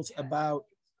schools about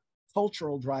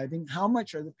cultural driving? How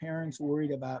much are the parents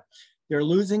worried about they're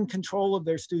losing control of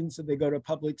their students if they go to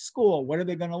public school? What are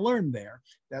they going to learn there?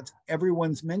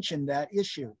 Everyone's mentioned that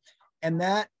issue. And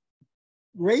that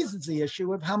raises the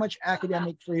issue of how much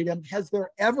academic freedom has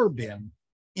there ever been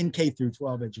in K through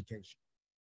 12 education?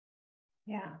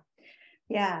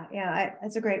 Yeah,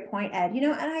 that's a great point, Ed.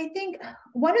 And I think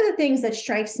one of the things that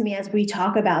strikes me as we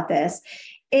talk about this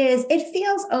is it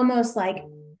feels almost like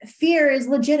fear is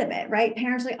legitimate, right?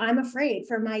 Parents are like, I'm afraid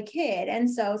for my kid. And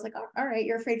so it's like, all right,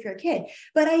 you're afraid for your kid.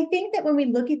 But I think that when we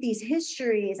look at these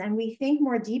histories and we think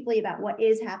more deeply about what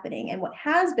is happening and what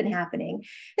has been happening,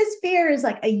 this fear is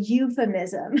like a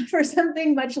euphemism for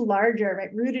something much larger,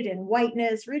 right? Rooted in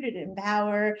whiteness, rooted in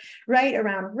power, right?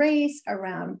 Around race,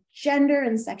 around gender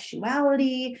and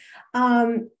sexuality.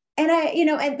 And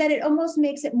and then it almost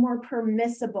makes it more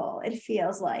permissible, it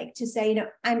feels like, to say,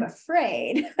 I'm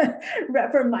afraid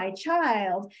for my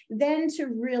child, than to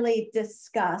really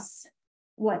discuss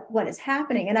what is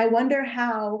happening. And I wonder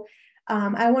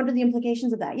I wonder the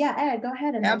implications of that. Yeah, Ed, go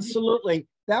ahead. Absolutely.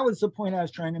 That was the point I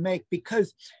was trying to make,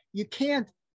 because you can't,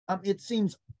 it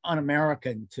seems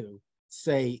un-American to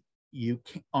say you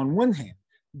can, on one hand,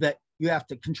 that you have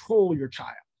to control your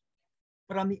child.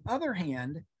 But on the other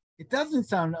hand, it doesn't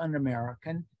sound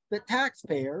un-American that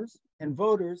taxpayers and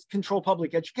voters control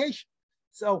public education.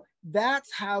 So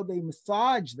that's how they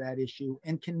massage that issue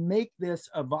and can make this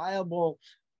a viable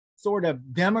sort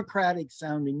of democratic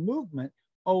sounding movement.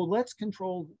 Oh, let's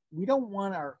control, we don't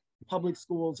want our public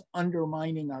schools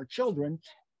undermining our children,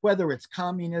 whether it's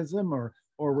communism or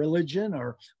religion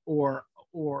or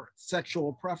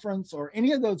sexual preference or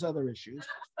any of those other issues.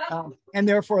 And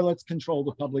therefore, let's control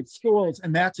the public schools.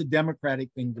 And that's a democratic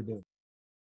thing to do.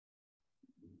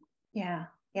 Yeah.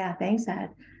 Thanks,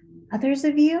 Ed. Others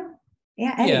of you?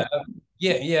 Yeah, Eddie.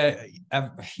 Yeah.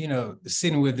 I've,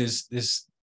 sitting with this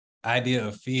idea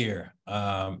of fear,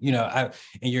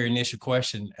 in your initial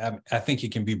question, I think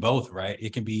it can be both, right?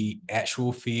 It can be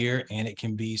actual fear and it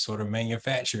can be sort of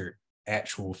manufactured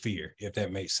actual fear, if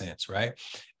that makes sense, right?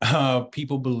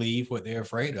 People believe what they're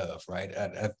afraid of, right?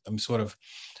 I'm sort of,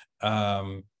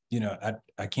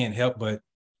 I can't help but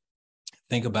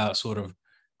think about sort of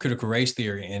critical race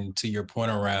theory, and to your point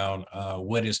around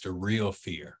what is the real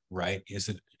fear, right? Is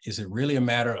it really a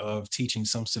matter of teaching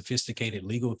some sophisticated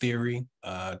legal theory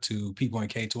to people in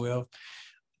K-12?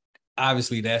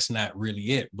 Obviously, that's not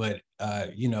really it, but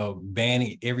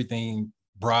banning everything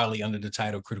broadly under the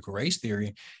title critical race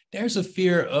theory, there's a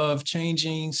fear of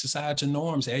changing societal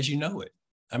norms as you know it.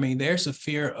 I mean, there's a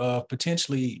fear of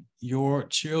potentially your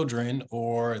children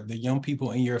or the young people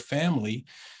in your family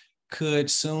could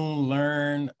soon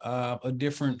learn a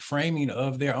different framing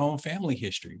of their own family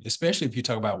history, especially if you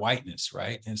talk about whiteness,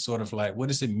 right? And sort of like, what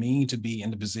does it mean to be in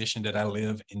the position that I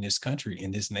live in this country, in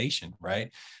this nation,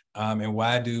 right? And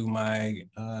why do my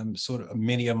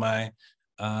many of my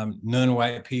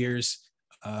non-white peers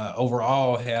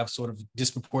overall have sort of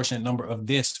disproportionate number of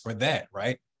this or that,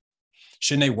 right?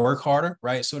 Shouldn't they work harder,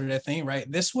 right? Sort of that thing, right?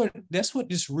 That's what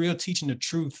this real teaching the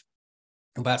truth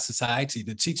about society,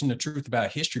 the teaching the truth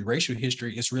about history, racial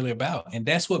history is really about. And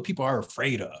that's what people are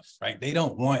afraid of, right? They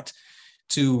don't want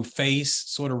to face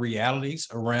sort of realities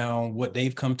around what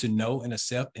they've come to know and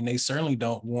accept. And they certainly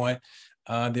don't want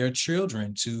their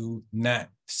children to not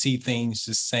see things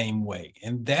the same way.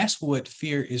 And that's what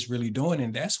fear is really doing.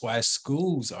 And that's why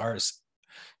schools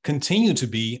continue to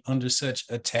be under such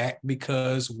attack,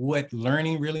 because what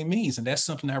learning really means. And that's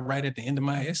something I write at the end of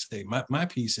my essay. My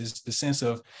piece is the sense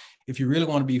of, if you really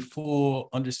want to be full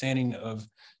understanding of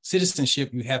citizenship,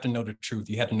 you have to know the truth.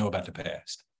 You have to know about the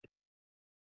past.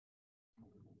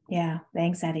 Yeah,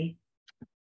 thanks, Eddie.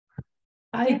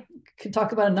 I could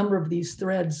talk about a number of these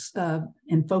threads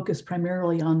and focus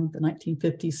primarily on the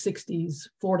 1950s, 60s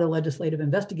Florida Legislative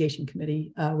Investigation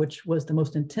Committee, which was the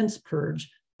most intense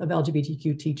purge of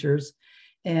LGBTQ teachers.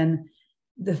 And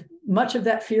much of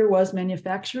that fear was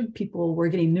manufactured. People were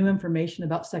getting new information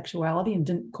about sexuality and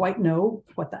didn't quite know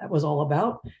what that was all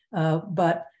about.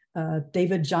 But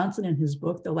David Johnson, in his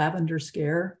book, The Lavender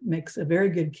Scare, makes a very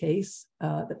good case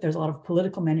that there's a lot of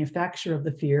political manufacture of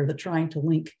the fear, that trying to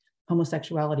link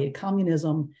homosexuality to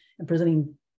communism and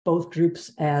presenting both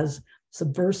groups as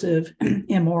subversive,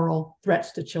 immoral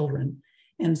threats to children.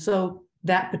 And so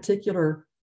that particular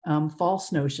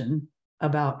false notion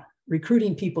about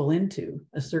recruiting people into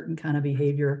a certain kind of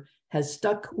behavior has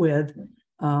stuck with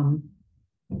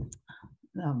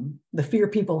the fear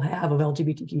people have of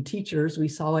LGBTQ teachers. We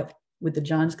saw it with the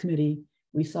Johns Committee.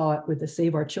 We saw it with the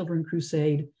Save Our Children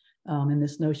crusade, and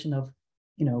this notion of,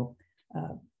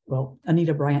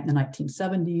 Anita Bryant in the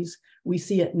 1970s. We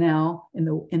see it now in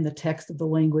the text of the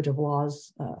language of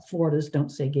laws. Florida's Don't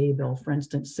Say Gay bill, for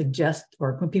instance,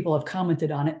 or when people have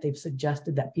commented on it, they've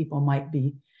suggested that people might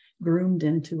be groomed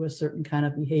into a certain kind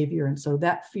of behavior. And so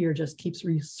that fear just keeps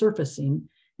resurfacing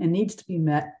and needs to be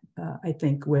met, I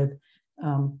think, with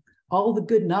all the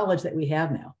good knowledge that we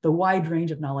have now, the wide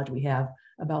range of knowledge we have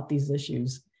about these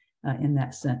issues in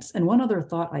that sense. And one other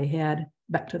thought I had,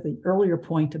 back to the earlier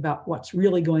point about what's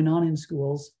really going on in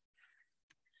schools,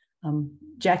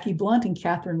 Jackie Blunt and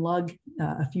Catherine Lugg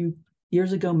a few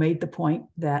years ago made the point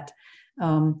that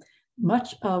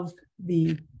much of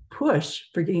the push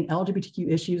for getting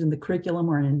LGBTQ issues in the curriculum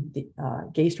or in the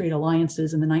gay straight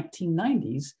alliances in the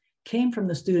 1990s came from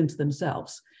the students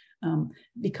themselves,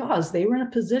 because they were in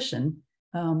a position,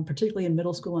 particularly in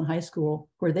middle school and high school,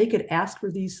 where they could ask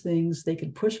for these things, they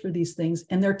could push for these things,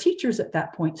 and their teachers at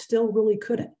that point still really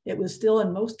couldn't. It was still,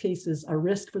 in most cases, a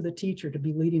risk for the teacher to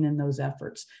be leading in those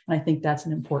efforts. And I think that's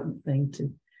an important thing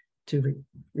to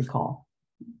recall.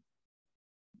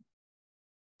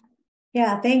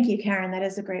 Yeah, thank you, Karen. That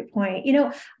is a great point. You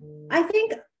know, I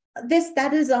think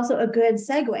that is also a good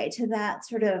segue to that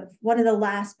sort of one of the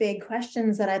last big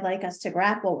questions that I'd like us to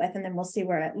grapple with, and then we'll see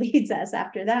where it leads us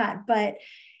after that. But,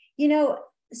 you know,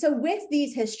 so with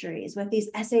these histories, with these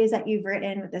essays that you've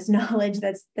written, with this knowledge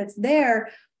that's there,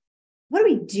 what do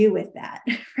we do with that,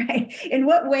 right? In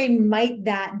what way might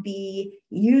that be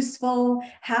useful?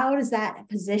 How does that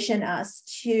position us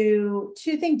to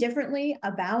think differently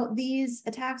about these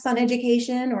attacks on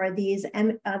education or these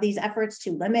efforts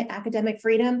to limit academic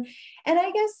freedom? And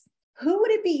I guess, who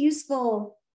would it be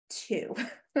useful to,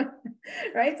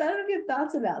 right? So I don't know if you have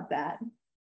thoughts about that.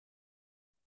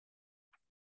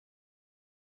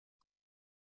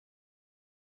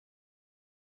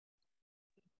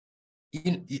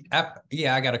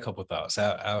 Yeah, I got a couple of thoughts.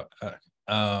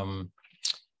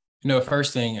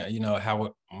 First thing,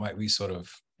 how might we sort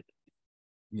of,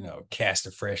 cast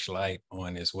a fresh light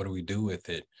on this? What do we do with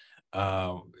it?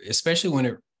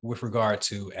 Especially with regard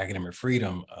to academic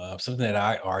freedom, something that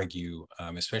I argue,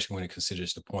 especially when it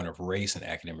considers the point of race and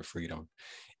academic freedom,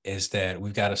 is that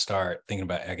we've got to start thinking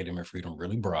about academic freedom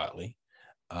really broadly,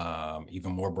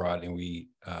 even more broad than we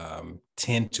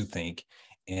tend to think.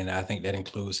 And I think that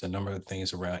includes a number of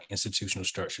things around institutional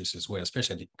structures as well,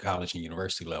 especially at the college and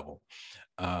university level.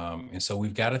 And so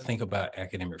we've got to think about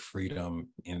academic freedom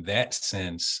in that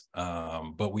sense,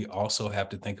 but we also have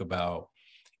to think about,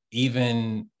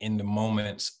 even in the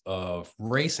moments of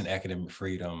race and academic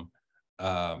freedom,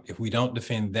 if we don't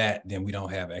defend that, then we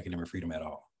don't have academic freedom at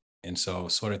all. And so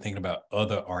sort of thinking about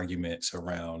other arguments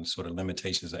around sort of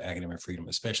limitations of academic freedom,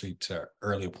 especially to our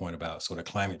earlier point about sort of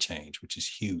climate change, which is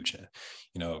huge.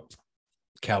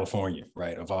 California,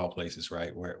 right, of all places,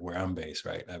 right, where I'm based,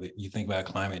 right? I mean, you think about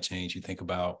climate change, you think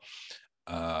about,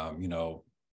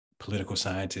 political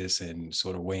scientists and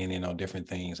sort of weighing in on different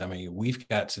things. I mean, we've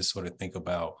got to sort of think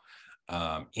about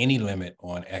any limit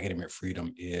on academic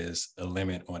freedom is a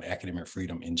limit on academic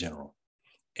freedom in general.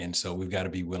 And so we've got to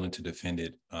be willing to defend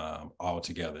it all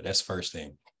together. That's the first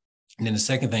thing. And then the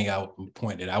second thing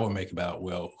point that I would make about,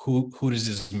 well, who does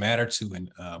this matter to,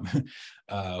 and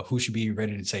who should be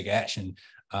ready to take action?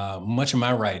 Much of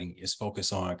my writing is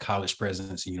focused on college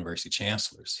presidents and university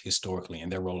chancellors historically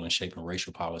and their role in shaping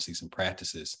racial policies and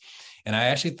practices. And I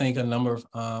actually think a number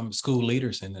of school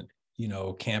leaders and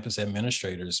campus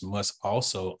administrators must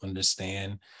also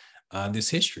understand this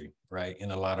history, right,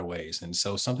 in a lot of ways. And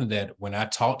so something that when I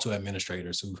talk to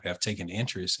administrators who have taken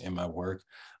interest in my work,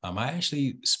 I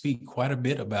actually speak quite a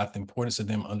bit about the importance of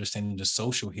them understanding the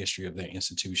social history of their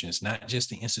institutions, not just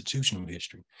the institutional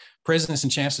history. Presidents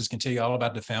and chancellors can tell you all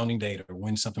about the founding date or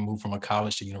when something moved from a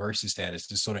college to university status,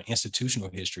 this sort of institutional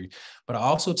history. But I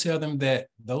also tell them that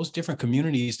those different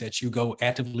communities that you go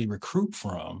actively recruit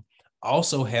from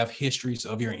also have histories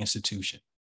of your institution.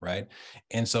 Right.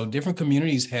 And so different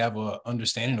communities have an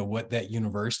understanding of what that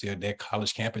university or that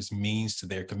college campus means to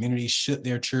their community. Should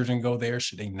their children go there?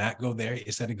 Should they not go there?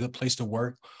 Is that a good place to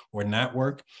work or not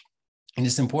work? And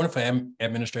it's important for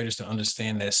administrators to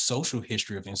understand that social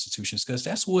history of institutions, because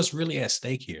that's what's really at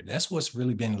stake here. That's what's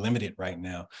really been limited right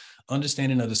now.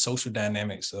 Understanding of the social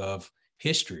dynamics of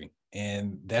history.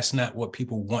 And that's not what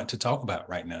people want to talk about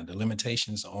right now. The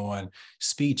limitations on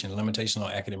speech and limitations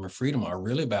on academic freedom are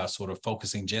really about sort of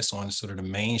focusing just on sort of the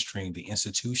mainstream, the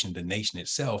institution, the nation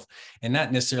itself, and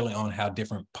not necessarily on how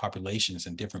different populations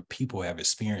and different people have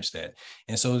experienced that.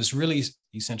 And so it's really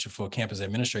essential for campus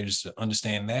administrators to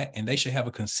understand that, and they should have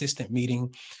a consistent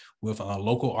meeting with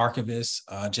local archivists,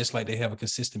 just like they have a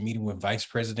consistent meeting with vice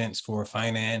presidents for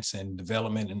finance and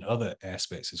development and other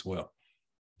aspects as well.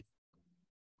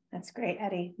 That's great,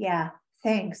 Eddie. Yeah,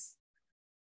 thanks.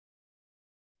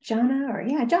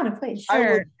 Jonna, please.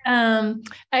 Sure. I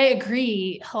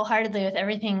agree wholeheartedly with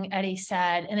everything Eddie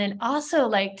said. And I'd also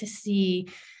like to see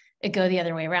it go the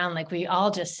other way around. Like we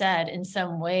all just said in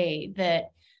some way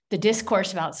that the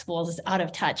discourse about schools is out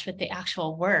of touch with the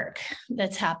actual work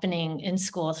that's happening in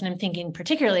schools. And I'm thinking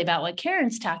particularly about what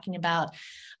Karen's talking about.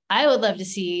 I would love to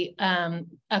see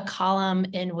a column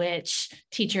in which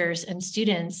teachers and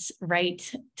students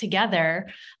write together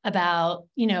about,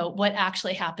 what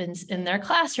actually happens in their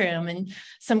classroom, and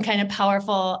some kind of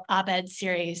powerful op-ed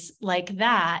series like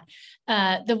that.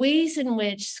 The ways in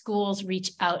which schools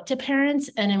reach out to parents,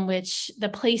 and in which the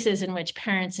places in which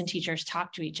parents and teachers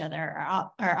talk to each other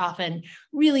are often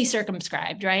really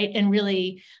circumscribed, right? And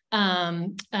really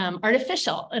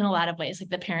artificial in a lot of ways, like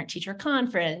the parent-teacher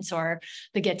conference or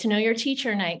the get to know your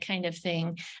teacher night kind of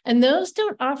thing. And those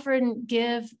don't often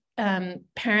give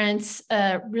parents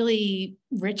a really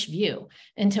rich view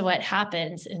into what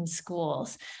happens in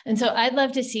schools. And so I'd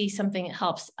love to see something that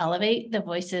helps elevate the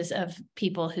voices of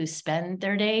people who spend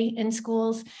their day in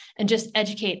schools, and just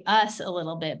educate us a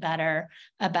little bit better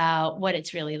about what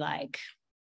it's really like.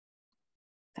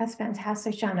 That's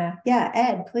fantastic, Shauna. Yeah,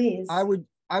 Ed, please. I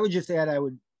would just add, I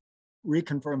would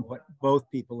reconfirm what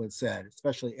both people had said,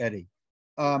 especially Eddie.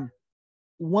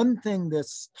 One thing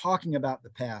that's talking about the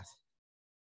past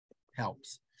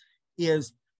helps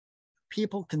is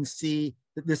people can see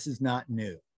that this is not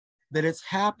new, that it's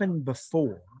happened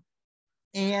before,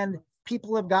 and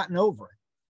people have gotten over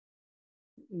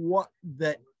it.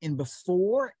 That in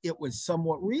before it was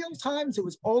somewhat real times, it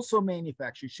was also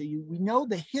manufactured. So we know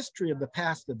the history of the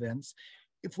past events.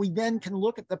 If we then can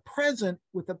look at the present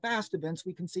with the past events,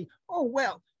 we can see, oh,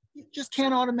 well, you just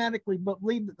can't automatically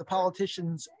believe that the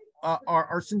politicians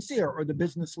are sincere, or the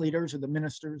business leaders or the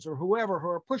ministers or whoever who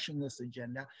are pushing this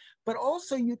agenda. But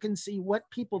also you can see what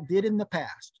people did in the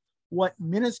past, what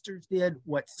ministers did,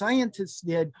 what scientists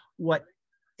did, what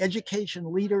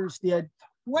education leaders did,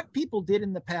 what people did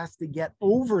in the past to get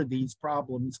over these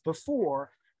problems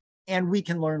before, and we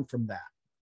can learn from that.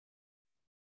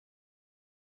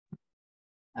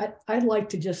 I'd like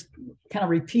to just kind of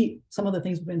repeat some of the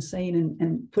things we've been saying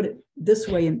and put it this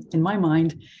way in my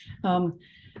mind.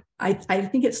 I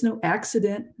think it's no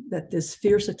accident that this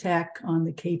fierce attack on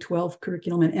the K-12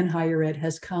 curriculum and higher ed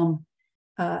has come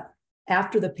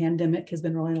after the pandemic has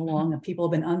been rolling along, and people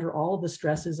have been under all of the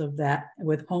stresses of that,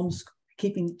 with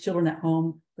keeping children at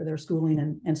home for their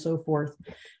schooling and so forth,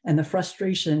 and the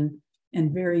frustration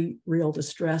and very real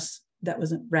distress that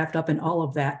was wrapped up in all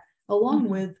of that, along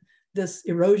with this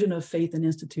erosion of faith in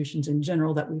institutions in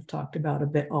general that we've talked about a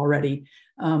bit already.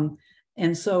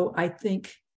 And so I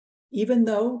think, even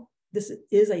though this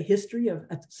is a history of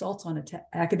assaults on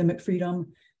academic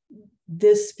freedom,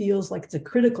 this feels like it's a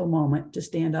critical moment to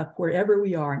stand up wherever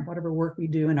we are and whatever work we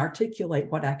do, and articulate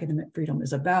what academic freedom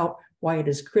is about, why it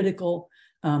is critical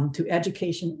to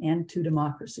education and to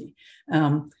democracy.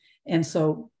 And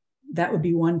so that would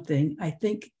be one thing. I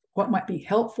think what might be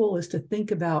helpful is to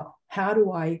think about, how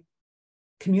do I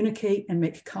communicate and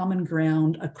make common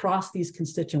ground across these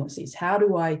constituencies? How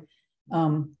do I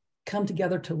come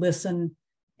together to listen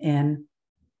and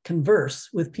converse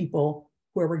with people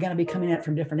where we're going to be coming at it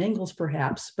from different angles,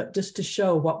 perhaps, but just to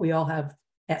show what we all have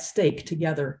at stake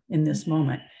together in this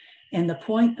moment. And the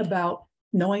point about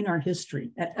knowing our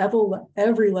history at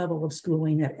every level of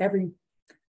schooling, at every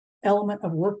element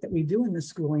of work that we do in the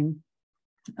schooling.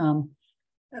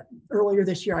 Earlier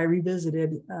this year, I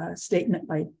revisited a statement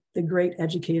by the great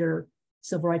educator,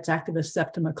 civil rights activist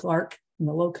Septima Clark in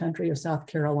the Low Country of South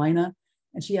Carolina.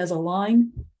 And she has a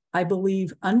line, "I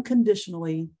believe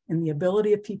unconditionally in the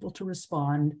ability of people to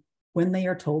respond when they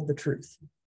are told the truth."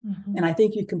 And I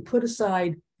think you can put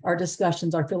aside our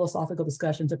discussions, our philosophical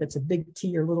discussions, if it's a big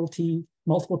T or little t,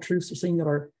 multiple truths or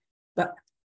singular, but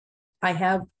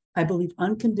I believe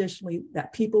unconditionally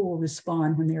that people will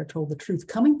respond when they are told the truth,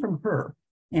 coming from her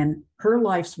and her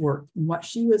life's work and what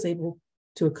she was able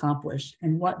to accomplish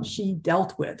and what she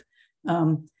dealt with.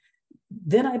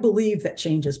 Then I believe that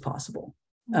change is possible.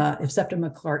 If Septima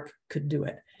Clark could do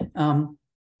it.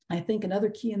 I think another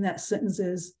key in that sentence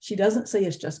is, she doesn't say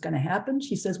it's just going to happen.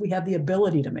 She says we have the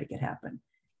ability to make it happen.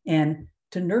 And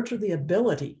to nurture the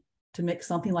ability to make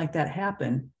something like that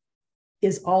happen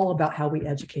is all about how we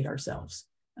educate ourselves,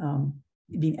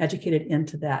 being educated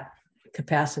into that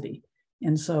capacity.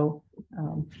 And so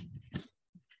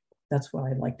that's what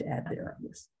I'd like to add there on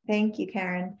this. Thank you,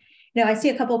 Karen. Now, I see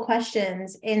a couple of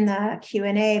questions in the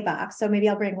Q&A box, so maybe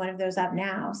I'll bring one of those up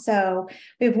now. So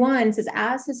we have one, it says,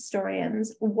 as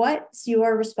historians, what's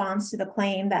your response to the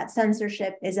claim that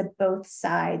censorship is a both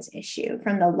sides issue,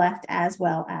 from the left as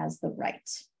well as the right?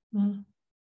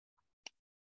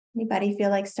 Anybody feel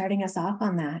like starting us off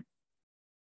on that?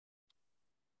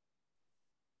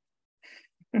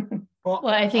 Well,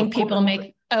 I think people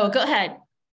make, oh, go ahead.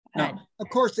 No, of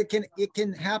course, it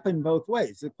can happen both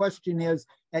ways. The question is,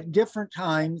 at different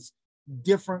times,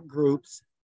 different groups.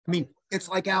 I mean, it's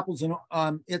like apples and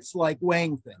it's like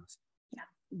weighing things. Yeah.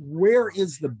 where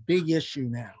is the big issue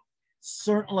now?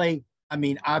 Certainly, I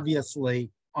mean,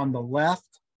 obviously on the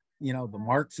left, you know, the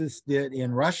Marxists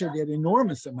in Russia did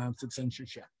enormous amounts of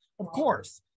censorship. Of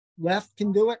course, left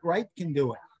can do it, right can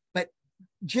do it. But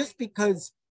just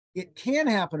because it can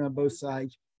happen on both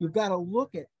sides, you've got to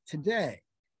look at today.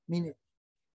 I mean,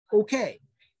 okay,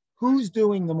 who's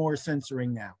doing the more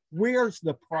censoring now? Where's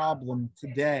the problem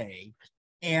today?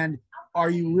 And are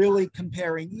you really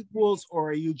comparing equals, or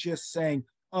are you just saying,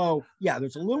 oh, yeah,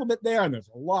 there's a little bit there and there's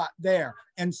a lot there.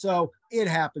 And so it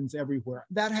happens everywhere.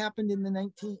 That happened in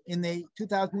the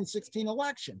 2016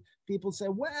 election. People say,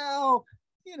 well,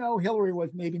 you know, Hillary was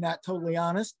maybe not totally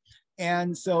honest.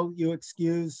 And so you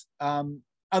excuse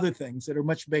other things that are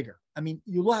much bigger. I mean,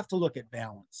 you'll have to look at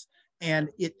balance. And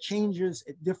it changes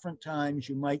at different times.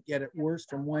 You might get it worse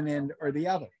from one end or the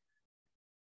other.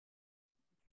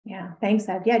 Yeah, thanks,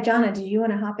 Ed. Yeah, Jonna, do you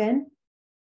want to hop in?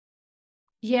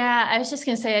 Yeah, I was just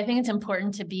going to say, I think it's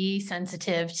important to be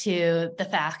sensitive to the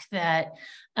fact that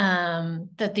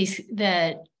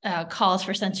calls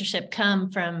for censorship come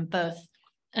from both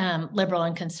liberal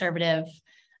and conservative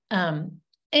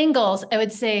angles. I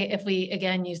would say if we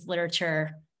again use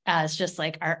literature as just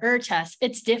like our test,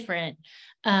 it's different.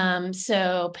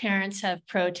 So parents have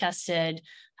protested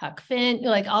Huck Finn,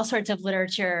 like all sorts of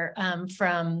literature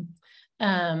from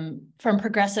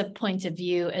progressive points of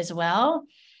view as well.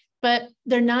 But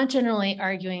they're not generally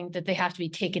arguing that they have to be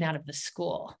taken out of the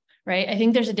school, right? I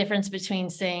think there's a difference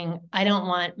between saying, I don't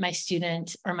want my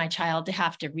student or my child to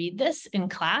have to read this in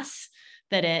class,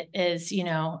 that it is, you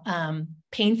know,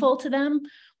 painful to them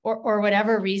or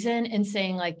whatever reason, and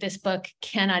saying like, this book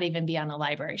cannot even be on the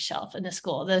library shelf in the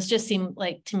school. Those just seem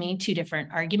like, to me, two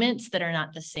different arguments that are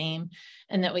not the same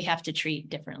and that we have to treat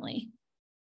differently.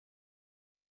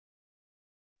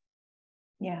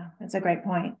 Yeah, that's a great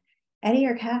point. Eddie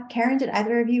or Karen, did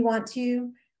either of you want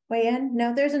to weigh in?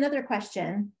 No, there's another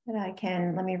question that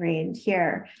let me read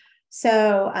here.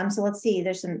 So, so let's see,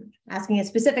 there's some asking a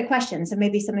specific question. So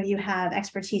maybe some of you have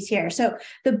expertise here. So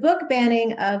the book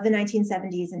banning of the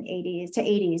 1970s and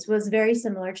 80s was very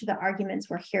similar to the arguments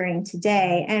we're hearing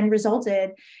today and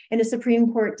resulted in a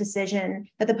Supreme Court decision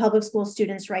that the public school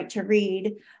students' right to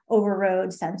read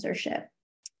overrode censorship.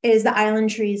 Is the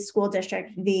Island Trees School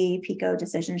District v. Pico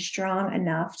decision strong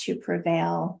enough to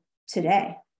prevail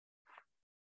today?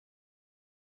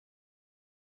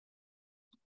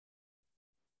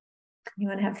 You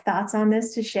want to have thoughts on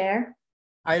this to share?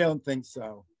 I don't think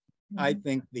so. I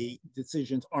think the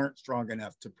decisions aren't strong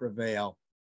enough to prevail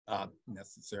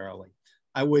necessarily.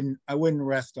 I wouldn't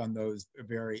rest on those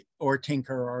or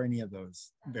Tinker or any of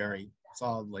those very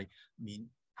solidly. I mean,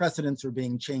 precedents are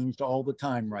being changed all the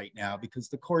time right now because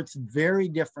the court's very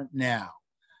different now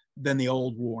than the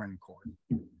old Warren court.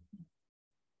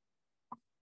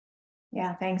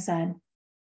 Yeah, thanks, Ed.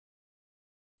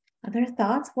 Other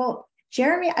thoughts? Well,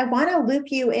 Jeremy, I want to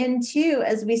loop you in too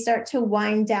as we start to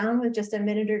wind down with just a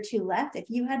minute or two left. If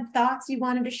you had thoughts you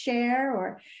wanted to share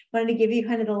or wanted to give you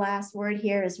kind of the last word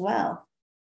here as well.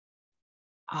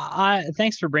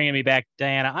 Thanks for bringing me back,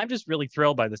 Diana. I'm just really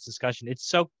thrilled by this discussion. It's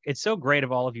so great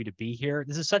of all of you to be here.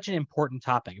 This is such an important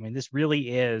topic. I mean, this really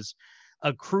is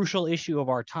a crucial issue of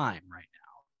our time right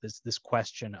now. This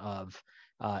question of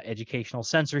educational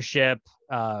censorship,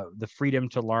 the freedom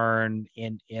to learn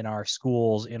in our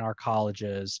schools, in our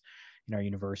colleges, in our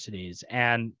universities,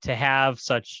 and to have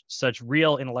such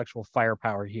real intellectual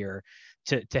firepower here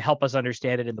to help us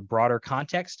understand it in the broader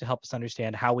context, to help us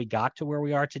understand how we got to where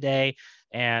we are today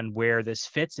and where this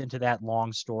fits into that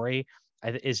long story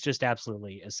is just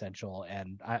absolutely essential.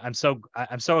 And I'm so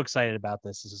excited about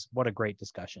this. What a great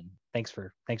discussion. Thanks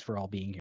for all being here.